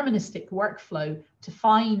deterministic workflow to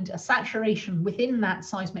find a saturation within that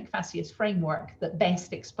seismic facies framework that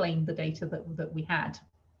best explained the data that we had.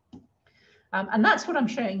 And that's what I'm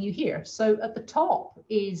showing you here. So at the top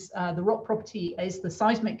is the rock property is the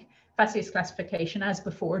seismic facies classification as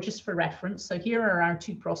before, just for reference. So here are our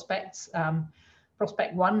two prospects,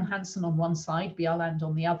 Prospect 1, Hansen on one side, Bjelland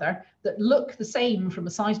on the other, that look the same from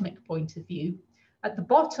a seismic point of view. At the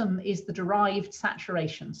bottom is the derived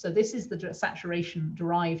saturation. So this is the saturation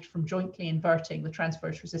derived from jointly inverting the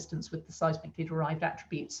transverse resistance with the seismically derived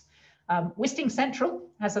attributes. Wisting Central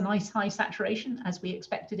has a nice high saturation, as we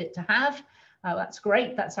expected it to have. That's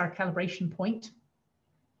great, that's our calibration point.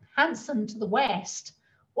 Hansen to the west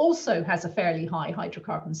also has a fairly high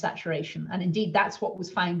hydrocarbon saturation, and indeed that's what was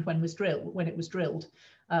found when it was drilled,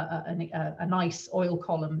 a nice oil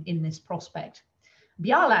column in this prospect.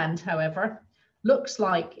 Bjelland, however, looks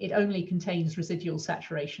like it only contains residual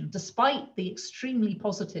saturation, despite the extremely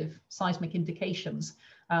positive seismic indications.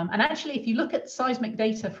 And actually, if you look at seismic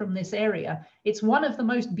data from this area, it's one of the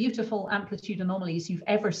most beautiful amplitude anomalies you've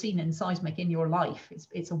ever seen in seismic in your life.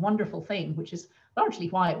 It's a wonderful thing, which is largely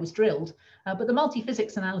why it was drilled. But the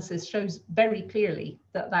multi-physics analysis shows very clearly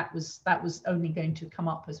that that was only going to come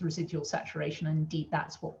up as residual saturation, and indeed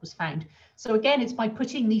that's what was found. So again, it's by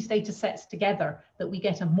putting these data sets together that we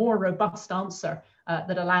get a more robust answer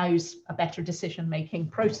that allows a better decision-making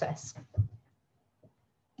process.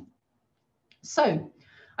 So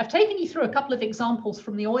I've taken you through a couple of examples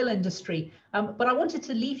from the oil industry, but I wanted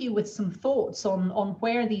to leave you with some thoughts on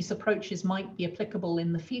where these approaches might be applicable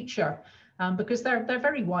in the future, because they're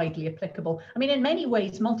very widely applicable. I mean, in many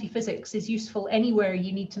ways, multi-physics is useful anywhere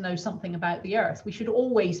you need to know something about the Earth. We should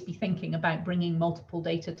always be thinking about bringing multiple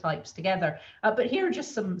data types together. But here are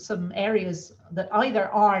just some areas that either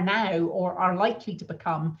are now or are likely to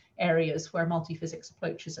become areas where multi-physics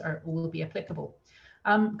approaches will be applicable.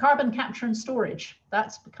 Carbon capture and storage,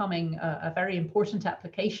 that's becoming a very important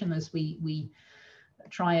application as we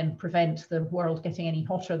try and prevent the world getting any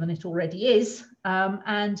hotter than it already is.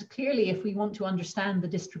 And clearly, if we want to understand the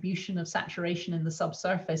distribution of saturation in the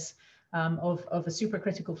subsurface of a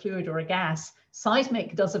supercritical fluid or a gas,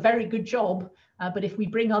 seismic does a very good job, but if we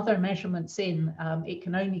bring other measurements in, it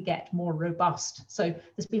can only get more robust. So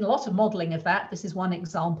there's been a lot of modeling of that. This is one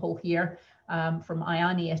example here. From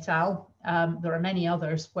Ayani et al. There are many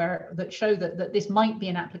others that show that this might be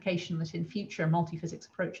an application that in future multi-physics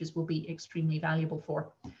approaches will be extremely valuable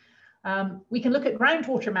for. We can look at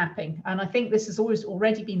groundwater mapping, and I think this has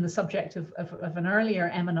already been the subject of an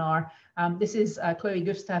earlier EMinar. This is Chloe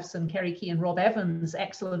Gustafson, Kerry Key, and Rob Evans'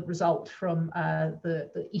 excellent result from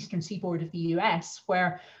the eastern seaboard of the US,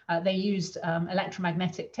 where they used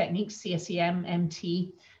electromagnetic techniques, CSEM,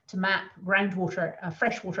 MT, to map groundwater,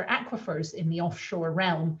 freshwater aquifers in the offshore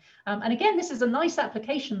realm. And again, this is a nice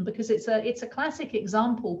application because it's a classic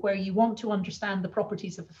example where you want to understand the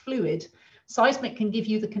properties of a fluid. Seismic can give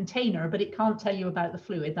you the container, but it can't tell you about the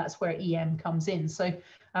fluid. That's where EM comes in. So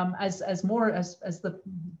as the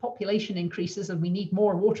population increases and we need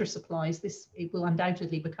more water supplies, it will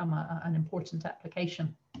undoubtedly become an important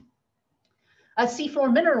application.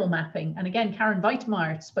 Seafloor mineral mapping, and again, Karen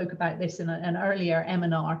Weitmeyer spoke about this in an earlier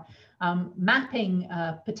EMinar, mapping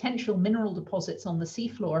potential mineral deposits on the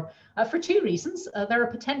seafloor for two reasons. They're a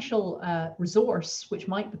potential resource which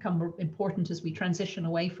might become important as we transition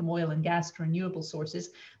away from oil and gas to renewable sources.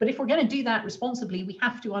 But if we're going to do that responsibly, we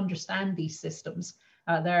have to understand these systems.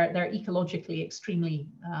 They're ecologically extremely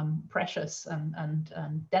precious and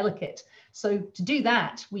delicate. So to do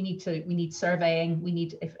that, we need surveying. We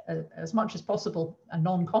need, as much as possible, a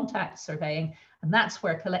non-contact surveying, and that's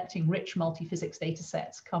where collecting rich multi-physics data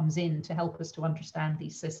sets comes in to help us to understand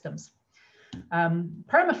these systems.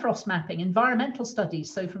 Permafrost mapping, environmental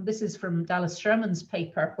studies. So this is from Dallas Sherman's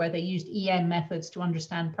paper where they used EM methods to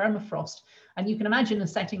understand permafrost. And you can imagine a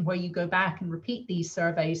setting where you go back and repeat these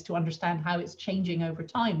surveys to understand how it's changing over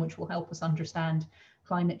time, which will help us understand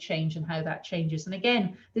climate change and how that changes. And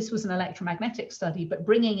again, this was an electromagnetic study, but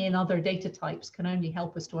bringing in other data types can only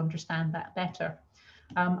help us to understand that better.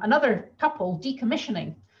 Another couple,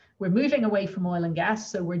 decommissioning. We're moving away from oil and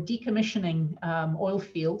gas, so we're decommissioning oil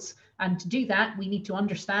fields. And to do that, we need to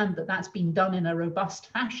understand that that's been done in a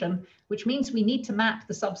robust fashion, which means we need to map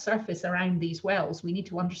the subsurface around these wells. We need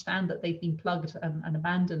to understand that they've been plugged and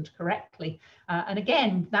abandoned correctly. And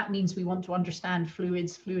again, that means we want to understand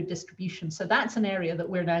fluid distribution. So that's an area that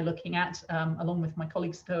we're now looking at, along with my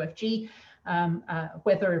colleagues at OFG,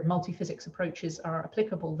 whether multi-physics approaches are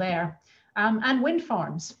applicable there. And wind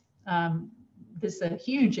farms. There's a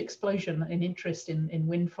huge explosion in interest in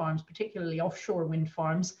wind farms, particularly offshore wind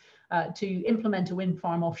farms. To implement a wind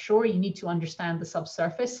farm offshore, you need to understand the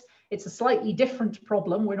subsurface. It's a slightly different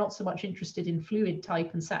problem. We're not so much interested in fluid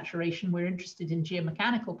type and saturation. We're interested in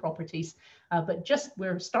geomechanical properties, but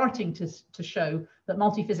we're starting to show that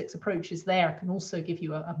multi-physics approaches there can also give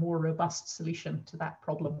you a more robust solution to that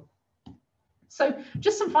problem. So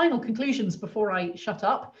just some final conclusions before I shut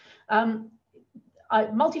up.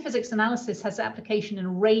 multiphysics analysis has application in a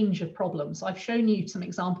range of problems. I've shown you some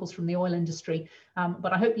examples from the oil industry,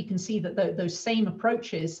 but I hope you can see that those same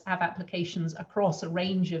approaches have applications across a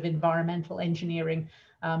range of environmental engineering,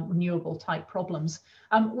 renewable type problems.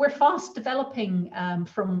 We're fast developing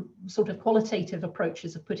from sort of qualitative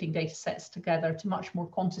approaches of putting data sets together to much more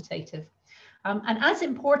quantitative. And as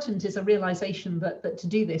important is a realization that to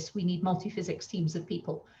do this, we need multiphysics teams of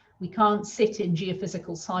people. We can't sit in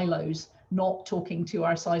geophysical silos, not talking to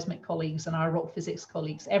our seismic colleagues and our rock physics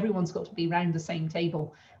colleagues. Everyone's got to be around the same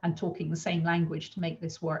table and talking the same language to make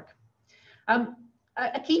this work.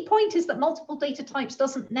 A key point is that multiple data types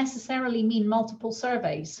doesn't necessarily mean multiple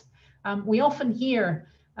surveys. We often hear,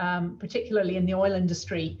 particularly in the oil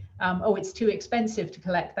industry, oh, it's too expensive to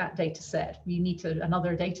collect that data set. You need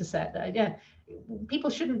another data set. Yeah. People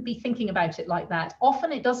shouldn't be thinking about it like that.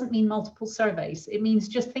 Often it doesn't mean multiple surveys. It means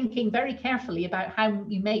just thinking very carefully about how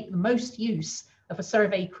you make the most use of a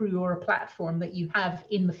survey crew or a platform that you have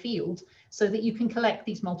in the field so that you can collect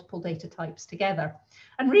these multiple data types together.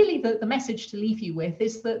 And really the message to leave you with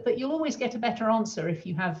is that you'll always get a better answer if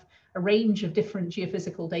you have a range of different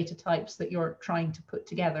geophysical data types that you're trying to put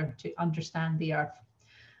together to understand the Earth.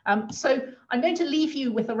 So I'm going to leave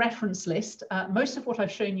you with a reference list. Most of what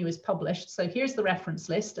I've shown you is published. So here's the reference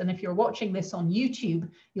list. And if you're watching this on YouTube,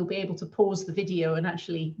 you'll be able to pause the video and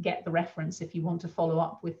actually get the reference if you want to follow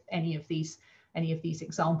up with any of these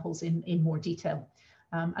examples in more detail.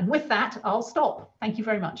 And with that, I'll stop. Thank you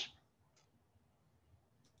very much.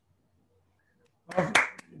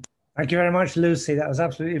 Thank you very much, Lucy. That was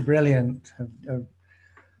absolutely brilliant. A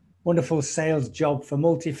wonderful sales job for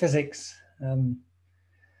multiphysics.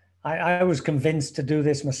 I was convinced to do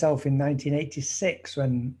this myself in 1986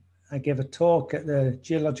 when I gave a talk at the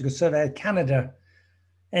Geological Survey of Canada,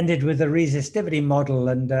 ended with a resistivity model,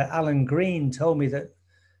 and Alan Green told me that,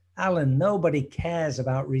 Alan, nobody cares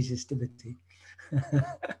about resistivity.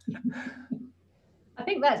 I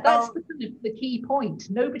think that's the key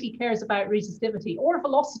point. Nobody cares about resistivity or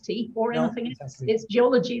velocity or anything else. Exactly. It's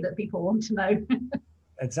geology that people want to know.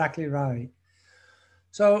 Exactly right.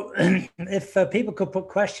 So if people could put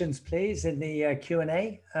questions, please, in the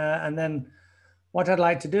Q&A. And then what I'd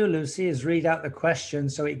like to do, Lucy, is read out the question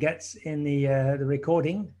so it gets in the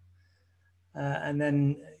the and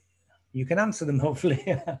then you can answer them, hopefully.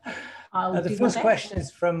 The first question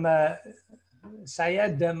is from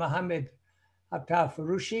Syed Mohammed Abtar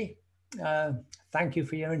Farushi. Thank you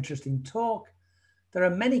for your interesting talk. There are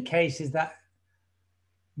many cases that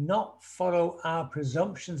not follow our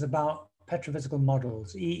presumptions about petrophysical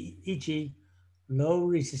models, e.g. low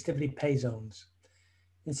resistivity pay zones.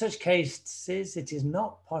 In such cases, it is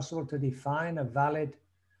not possible to define a valid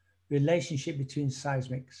relationship between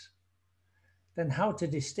seismics. Then how to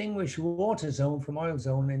distinguish water zone from oil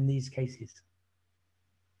zone in these cases?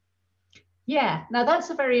 Yeah, now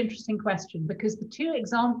that's a very interesting question because the two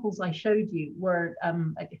examples I showed you were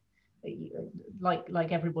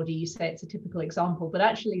like everybody, you say it's a typical example, but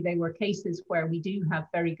actually they were cases where we do have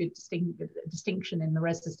very good distinction in the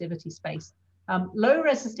resistivity space. Low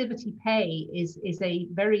resistivity pay is a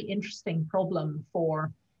very interesting problem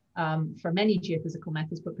for many geophysical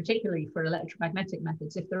methods, but particularly for electromagnetic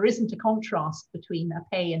methods. If there isn't a contrast between a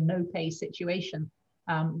pay and no pay situation,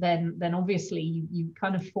 then obviously you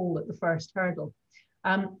kind of fall at the first hurdle.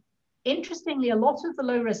 Interestingly, a lot of the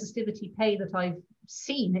low resistivity pay that I've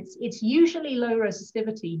seen, it's usually low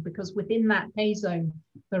resistivity because within that pay zone,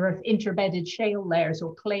 there are interbedded shale layers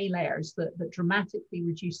or clay layers that dramatically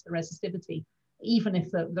reduce the resistivity, even if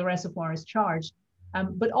the reservoir is charged.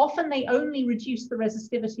 But often they only reduce the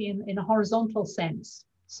resistivity in a horizontal sense.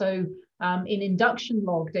 So in induction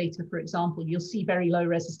log data, for example, you'll see very low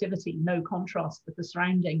resistivity, no contrast with the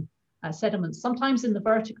surrounding sediments. Sometimes in the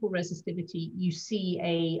vertical resistivity, you see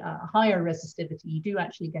a higher resistivity. You do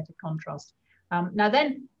actually get a contrast. Now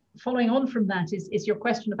then, following on from that is your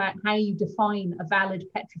question about how you define a valid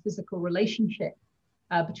petrophysical relationship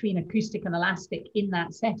between acoustic and elastic in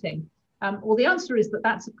that setting. Well, the answer is that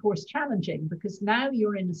that's, of course, challenging because now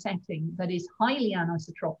you're in a setting that is highly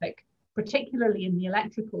anisotropic, particularly in the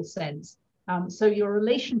electrical sense. So your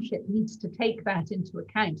relationship needs to take that into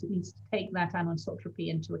account. It needs to take that anisotropy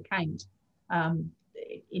into account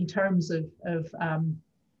in terms of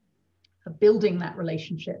building that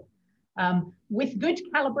relationship. With good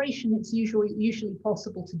calibration, it's usually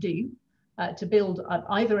possible to do, to build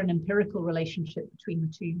either an empirical relationship between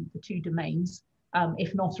the two domains,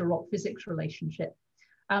 if not a rock physics relationship.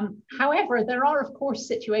 However, there are, of course,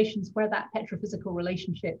 situations where that petrophysical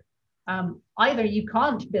relationship either you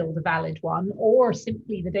can't build a valid one or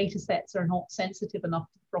simply the data sets are not sensitive enough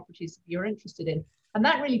to the properties that you're interested in. And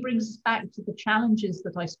that really brings us back to the challenges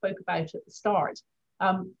that I spoke about at the start.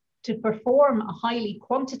 To perform a highly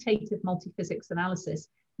quantitative multiphysics analysis,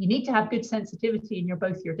 you need to have good sensitivity in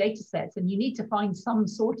both your data sets, and you need to find some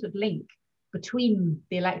sort of link between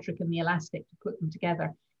the electric and the elastic to put them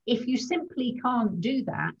together. If you simply can't do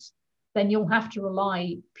that, then you'll have to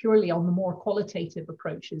rely purely on the more qualitative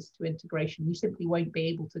approaches to integration. You simply won't be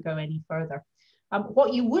able to go any further.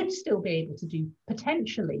 What you would still be able to do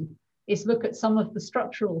potentially is look at some of the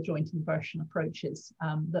structural joint inversion approaches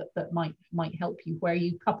that might help you, where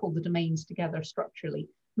you couple the domains together structurally.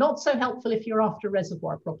 Not so helpful if you're after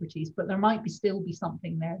reservoir properties, but there might still be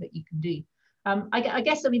something there that you can do. I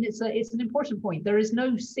guess, I mean, it's an important point. There is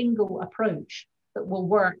no single approach that will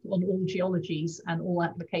work on all geologies and all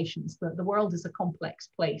applications. The world is a complex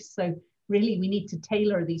place. So really, we need to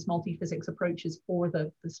tailor these multiphysics approaches for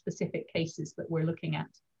the specific cases that we're looking at.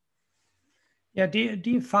 Yeah, do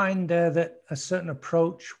you find that a certain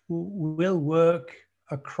approach will work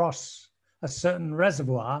across a certain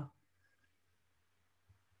reservoir?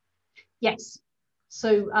 Yes.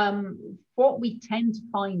 So what we tend to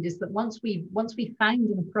find is that once we found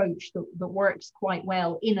an approach that works quite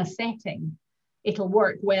well in a setting, it'll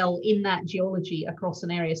work well in that geology across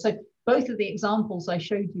an area. So both of the examples I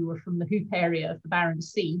showed you were from the Hoop area of the Barents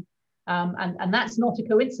Sea. And that's not a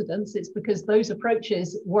coincidence. It's because those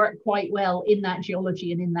approaches work quite well in that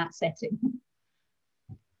geology and in that setting.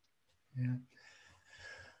 Yeah.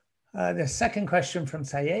 The second question from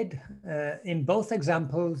Syed. In both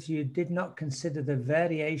examples, you did not consider the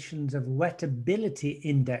variations of wettability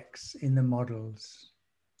index in the models.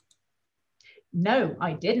 No,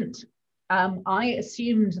 I didn't. I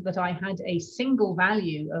assumed that I had a single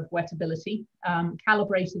value of wettability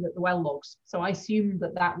calibrated at the well logs. So I assumed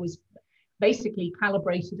that that was basically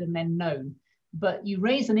calibrated and then known. But you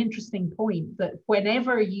raise an interesting point that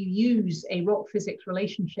whenever you use a rock physics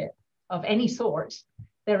relationship of any sort,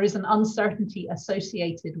 there is an uncertainty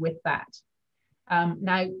associated with that.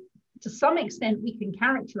 Now, to some extent, we can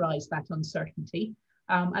characterize that uncertainty.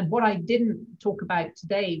 And what I didn't talk about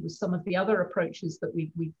today was some of the other approaches that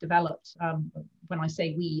we've developed. When I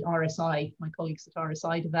say we, RSI, my colleagues at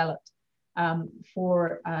RSI developed,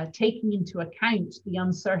 for taking into account the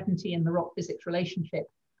uncertainty in the rock physics relationship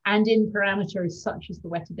and in parameters such as the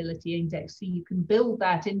wettability index. So you can build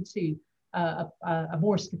that into a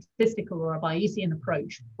more statistical or a Bayesian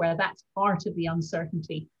approach where that's part of the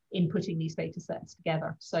uncertainty in putting these data sets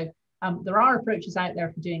together. So there are approaches out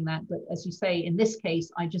there for doing that, but as you say, in this case,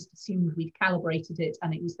 I just assumed we'd calibrated it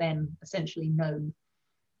and it was then essentially known.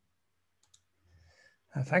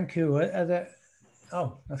 Thank you.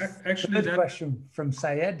 Actually, that question from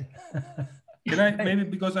Syed. Can I maybe,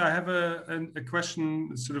 because I have a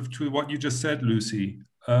question sort of to what you just said, Lucy.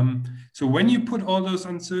 So when you put all those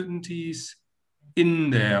uncertainties in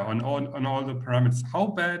there on all the parameters, how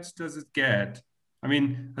bad does it get? I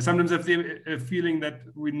mean, I sometimes have the feeling that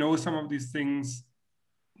we know some of these things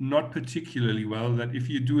not particularly well, that if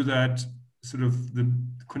you do that, sort of the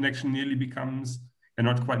connection nearly becomes, and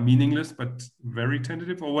not quite meaningless, but very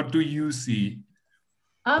tentative. Or what do you see?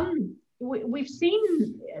 We've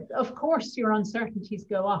seen, of course, your uncertainties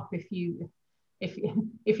go up if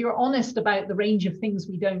you're honest about the range of things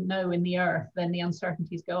we don't know in the Earth, then the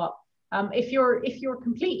uncertainties go up. If you're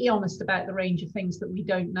completely honest about the range of things that we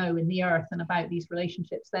don't know in the Earth and about these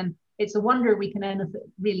relationships, then it's a wonder we can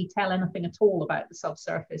really tell anything at all about the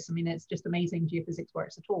subsurface. I mean, it's just amazing geophysics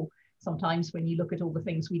works at all sometimes when you look at all the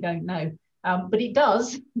things we don't know, but it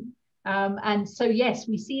does. And so, yes,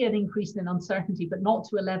 we see an increase in uncertainty, but not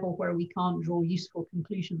to a level where we can't draw useful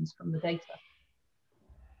conclusions from the data.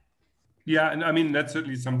 Yeah, and I mean, that's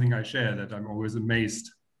certainly something I share, that I'm always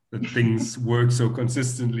amazed that things work so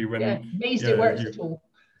consistently when... Yeah, amazed it works at all.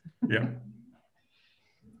 Yeah.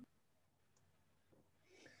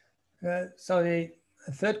 So the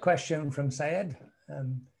third question from Syed.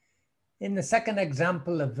 In the second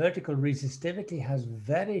example, of vertical resistivity has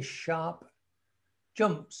very sharp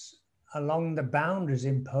jumps along the boundaries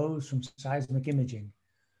imposed from seismic imaging.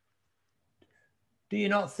 Do you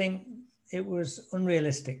not think it was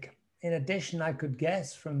unrealistic? In addition, I could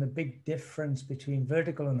guess from the big difference between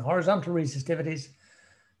vertical and horizontal resistivities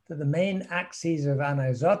that the main axes of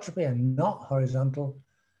anisotropy are not horizontal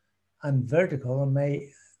and vertical, and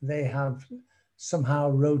they have somehow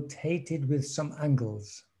rotated with some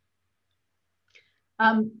angles.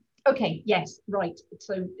 Okay, yes, right.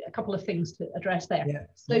 So a couple of things to address there. Yeah.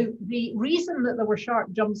 So the reason that there were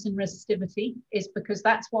sharp jumps in resistivity is because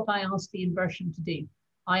that's what I asked the inversion to do.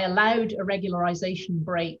 I allowed a regularization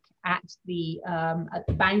break at the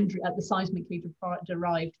boundary, at the seismically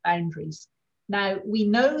derived boundaries. Now, we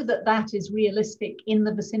know that that is realistic in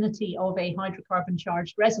the vicinity of a hydrocarbon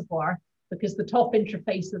charged reservoir, because the top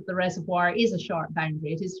interface of the reservoir is a sharp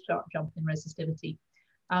boundary. It is a sharp jump in resistivity.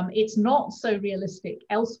 It's not so realistic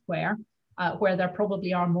elsewhere, where there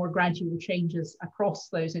probably are more gradual changes across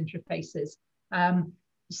those interfaces.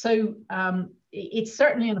 It's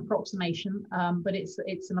certainly an approximation, but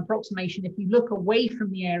it's an approximation. If you look away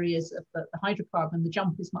from the areas of the hydrocarbon, the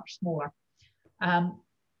jump is much smaller.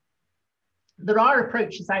 There are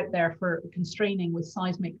approaches out there for constraining with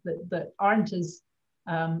seismic that aren't as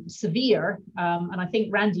severe, and I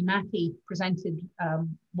think Randy Mackey presented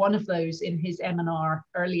one of those in his EMinar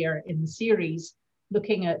earlier in the series,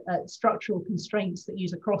 looking at structural constraints that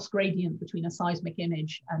use a cross gradient between a seismic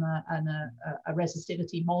image and a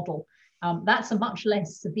resistivity model. That's a much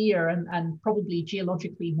less severe and probably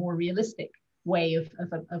geologically more realistic way of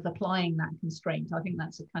applying that constraint. I think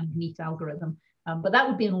that's a kind of neat algorithm, but that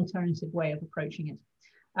would be an alternative way of approaching it.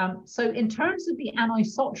 So in terms of the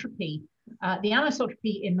anisotropy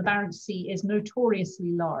in the Barents Sea is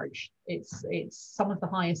notoriously large. It's some of the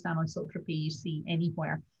highest anisotropy you see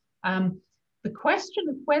anywhere. The question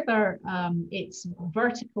of whether it's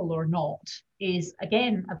vertical or not is,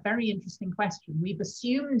 again, a very interesting question. We've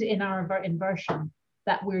assumed in our inversion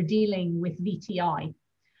that we're dealing with VTI.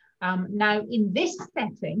 Now, in this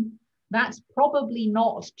setting, that's probably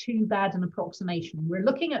not too bad an approximation. We're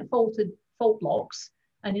looking at fault blocks,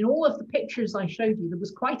 and in all of the pictures I showed you, there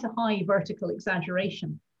was quite a high vertical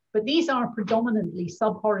exaggeration. But these are predominantly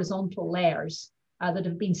sub-horizontal layers that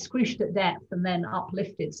have been squished at depth and then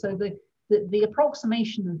uplifted. So the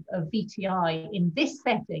approximation of VTI in this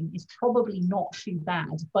setting is probably not too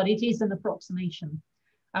bad, but it is an approximation.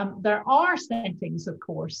 There are settings, of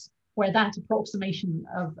course, where that approximation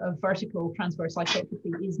of vertical transverse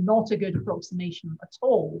isotropy is not a good approximation at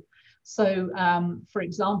all. So, for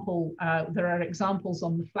example, there are examples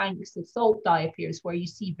on the flanks of salt diapirs where you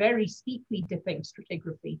see very steeply dipping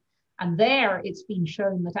stratigraphy. And there it's been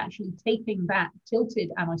shown that actually taking that tilted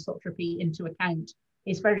anisotropy into account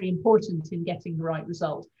is very important in getting the right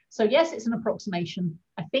result. So yes, it's an approximation.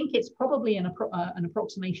 I think it's probably an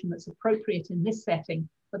approximation that's appropriate in this setting,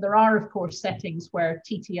 but there are, of course, settings where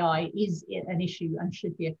TTI is an issue and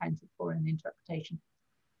should be accounted for in an interpretation.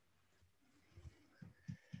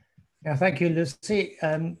 Yeah, thank you, Lucy.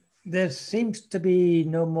 There seems to be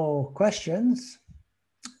no more questions.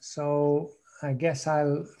 So I guess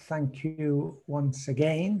I'll thank you once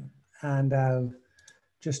again, and I'll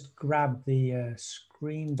just grab the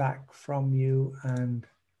screen back from you and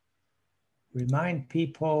remind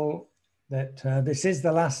people that this is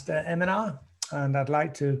the last EMinar, and I'd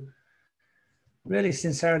like to really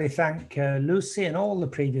sincerely thank Lucy and all the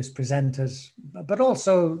previous presenters, but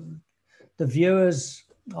also the viewers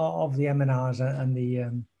of the EMinars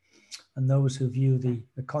and those who view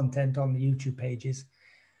the content on the YouTube pages.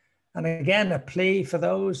 And again, a plea for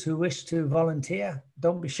those who wish to volunteer,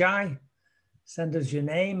 don't be shy. Send us your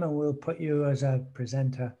name and we'll put you as a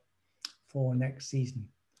presenter for next season.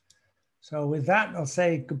 So with that, I'll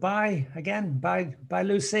say goodbye again. Bye,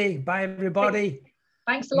 Lucy. Bye, everybody.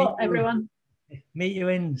 Thanks a lot, everyone. Meet you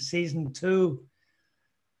in season 2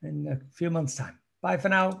 in a few months' time. Bye for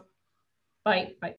now. Bye. Bye.